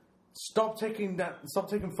said, "Stop taking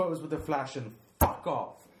photos with the flash and fuck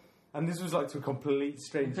off." And this was like to a complete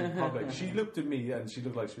stranger in public. She looked at me and she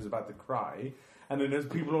looked like she was about to cry, and then there's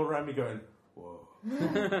people all around me going, "Whoa,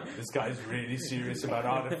 this guy's really serious about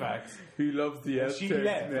artifacts." Who loves the And she Aztecs,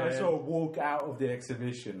 left. man. I saw her walk out of the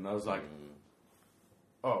exhibition. And I was like,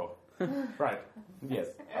 "Oh, right, yes."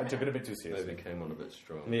 I took it a bit too seriously. Maybe came on a bit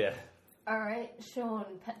strong. Yeah, all right, Sean,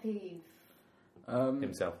 pet peeve.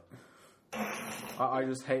 himself. I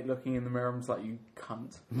just hate looking in the mirror. I'm just like, you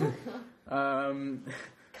cunt.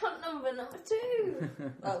 Cunt number 2.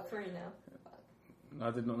 Oh, 3 now. I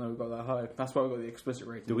did not know we got that high. That's why we got the explicit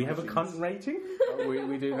rating. Do we have a machines. cunt rating?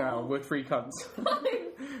 We do now. We're 3 cunts.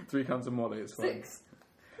 3 cunts and Molly. It's fine. 6.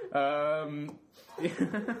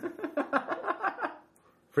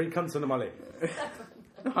 3 cunts and a molly.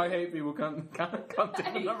 I hate people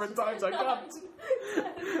cunting the number of times I cunt.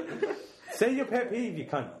 Say your pet peeve, you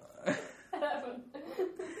cunt.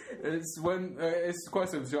 It's quite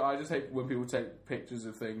simple. I just hate when people take pictures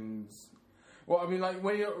of things. Well, I mean, like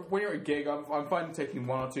when you're at a gig, I'm fine taking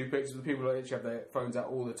 1 or 2 pictures of people that literally have their phones out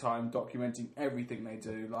all the time, documenting everything they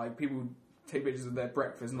do. Like people take pictures of their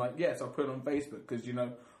breakfast, and like, yes, I'll put it on Facebook because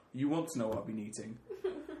you want to know what I've been eating.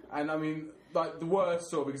 And I mean, like the worst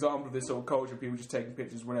sort of example of this sort of culture, people just taking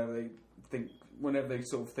pictures whenever they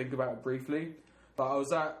sort of think about it briefly. But I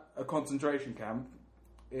was at a concentration camp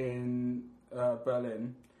in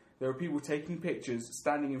Berlin. There were people taking pictures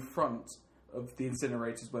standing in front of the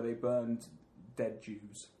incinerators where they burned dead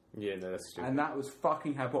Jews. Yeah, no, that's stupid. And that was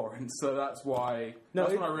fucking abhorrent. So that's why. No,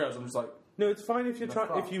 that's when I realised I'm just like. No, it's fine if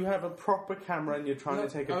if you have a proper camera and you're trying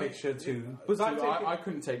to take a picture too. I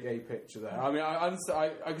couldn't take a picture there. I mean, I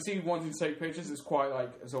can see wanting to take pictures. It's quite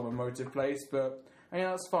like a sort of emotive place, but I mean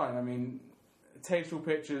that's fine. I mean, tasteful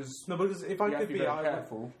pictures. No, because if I could be,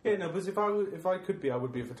 careful. Yeah, no, because if I could be, I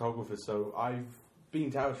would be a photographer. So I've been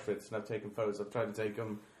to Auschwitz and I've taken photos. I've tried to take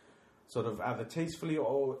them sort of either tastefully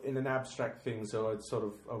or in an abstract thing. So it's sort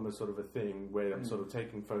of almost sort of a thing where I'm sort of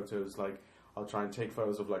taking photos like. I'll try and take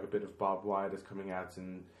photos of like a bit of barbed wire that's coming out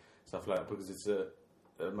and stuff like that because it's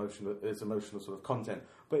emotional sort of content.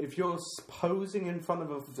 But if you're posing in front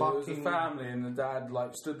of a fucking... There was a family and the dad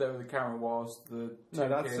like stood there with the camera whilst the two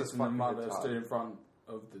kids and the mother stood in front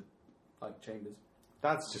of the like chambers.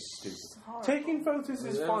 That's just stupid. Taking photos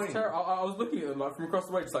is fine. I was looking at them like from across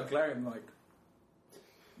the way, just like glaring like.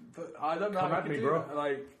 But I don't know. Come at me, bro. That.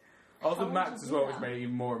 Like I was with Max as well, which made it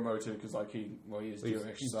even more emotive because like he is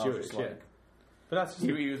Jewish. He's so Jewish, like, but that's just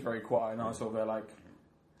he was very quiet, and I was sort of there like.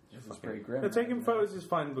 This is pretty grim. No, taking photos is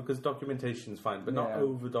fine because documentation is fine, but not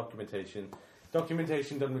over documentation.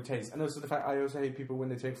 Documentation done with taste, and also the fact I also hate people when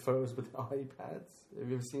they take photos with iPads. Have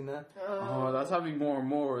you ever seen that? Oh, that's happening more and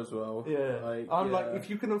more as well. Yeah, like if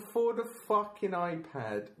you can afford a fucking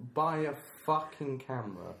iPad, buy a fucking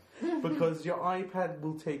camera because your iPad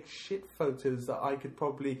will take shit photos that I could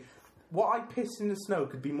probably. What I piss in the snow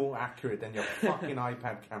could be more accurate than your fucking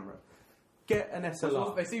iPad camera. Get an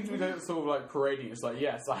SLR. They seem to be sort of like parading. It's like,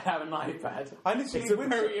 yes, I have an iPad. It's a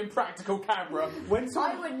very impractical camera.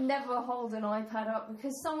 I would never hold an iPad up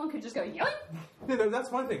because someone could just go, yoink! No,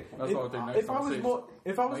 that's my thing. That's what I'll do next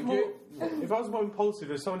if I was more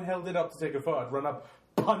impulsive, if someone held it up to take a photo, I'd run up,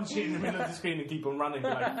 punch it in the middle of the screen and keep on running.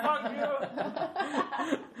 Like, fuck you!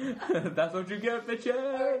 That's what you get, bitches!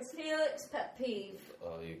 Alright, Felix, pet peeve.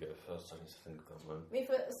 Oh, you go first. I need to think of that one. Me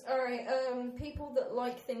first. Alright, people that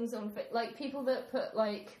like things on like people that put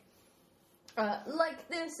like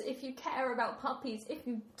this if you care about puppies, if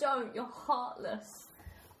you don't, you're heartless.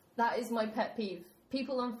 That is my pet peeve.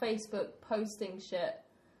 People on Facebook posting shit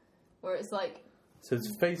where it's like, so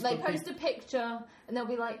it's Facebook. They post a picture and they'll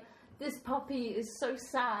be like, this puppy is so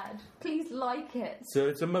sad. Please like it. So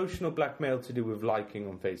it's emotional blackmail to do with liking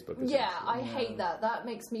on Facebook. Yeah, I hate that. That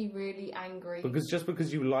makes me really angry. Because just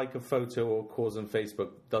because you like a photo or cause on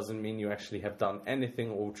Facebook doesn't mean you actually have done anything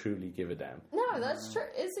or truly give a damn. No, that's true.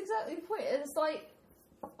 It's exactly the point. It's like,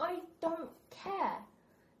 I don't care.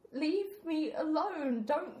 Leave me alone.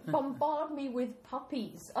 Don't bombard me with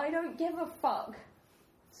puppies. I don't give a fuck.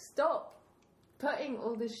 Stop putting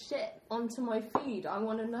all this shit onto my feed. I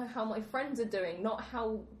want to know how my friends are doing, not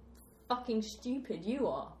how fucking stupid you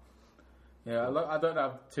are. Yeah, I don't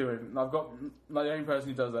have two. I've got like the only person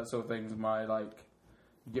who does that sort of thing is my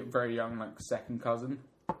very young second cousin.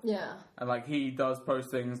 Yeah. And he does post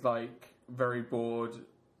things like very bored.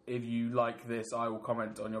 If you like this, I will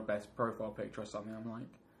comment on your best profile picture or something. I'm like,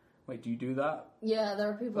 wait, do you do that? Yeah, there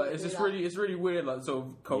are people. But it's just really weird, sort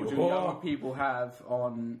of culture young people have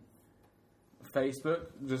on Facebook,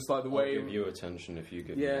 just like the way. I'll give you attention if you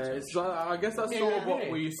give me attention. It's I guess that's sort of what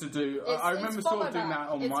we used to do. I remember sort of doing that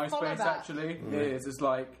on MySpace actually. Mm. Yeah, it's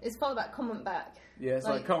like it's follow back, comment back. Yeah, it's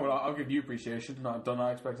come on, I'll give you appreciation. Don't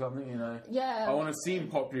I expect something, Yeah. I want to seem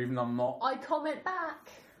popular even though I'm not. I comment back,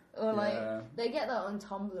 or they get that on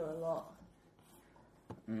Tumblr a lot.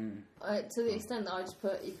 To the extent that I just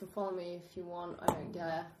put, you can follow me if you want. I don't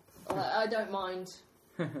care. I don't mind.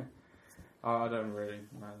 I don't really.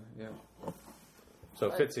 Yeah. So,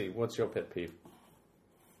 Fitzy, what's your pet peeve?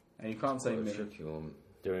 And you can't say me. Tricky one.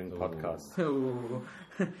 Doing podcasts.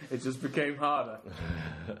 It just became harder.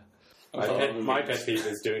 My pet peeve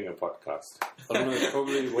is doing a podcast. I don't know,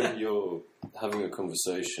 probably when you're having a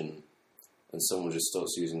conversation and someone just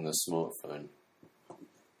starts using their smartphone.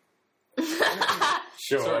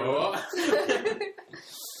 Sure. Sorry, what?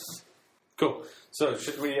 Cool. So,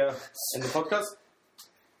 should we end the podcast?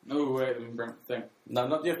 No, wait, let me bring the thing. No,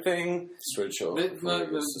 not your thing. Switch off. But- before no,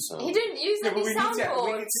 it gets to sound. He didn't use any we need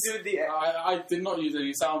soundboards. to do the... I did not use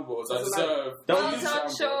any soundboards. I deserve. Don't Well use done,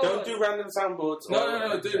 soundboards. Sean. Don't do random soundboards.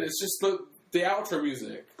 No, dude. It's just the outro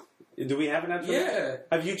music. Do we have an outro? Yeah.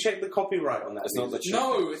 Have you checked the copyright on that? It's not the music?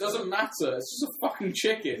 No, it doesn't matter. It's just a fucking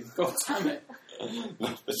chicken. God damn it.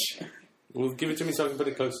 Well, give it to me so I can put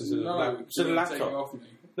it closer to the, No, to the you're gonna take it laptop. off me.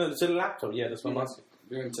 No, to the laptop. Yeah, that's what I'm asking.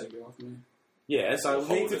 You're gonna take it off me. Yes, I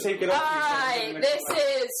need to take it off. Right, this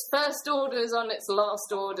is First Orders on its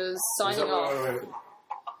last orders, signing off.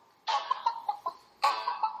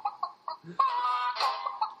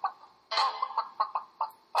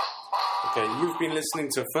 Okay, you've been listening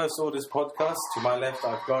to First Orders podcast. To my left,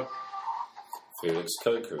 I've got... Felix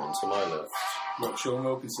Coker, and to my left. Got Sean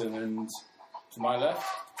Wilkinson, and to my left,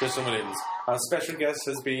 Tristan Williams. Our special guest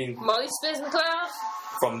has been Molly Spears McLeod,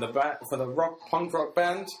 from the punk rock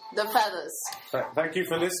band. The Feathers. Thank you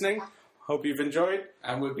for listening. Hope you've enjoyed.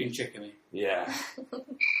 and we've been chickeny. Yeah.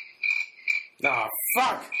 Ah,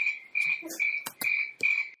 fuck!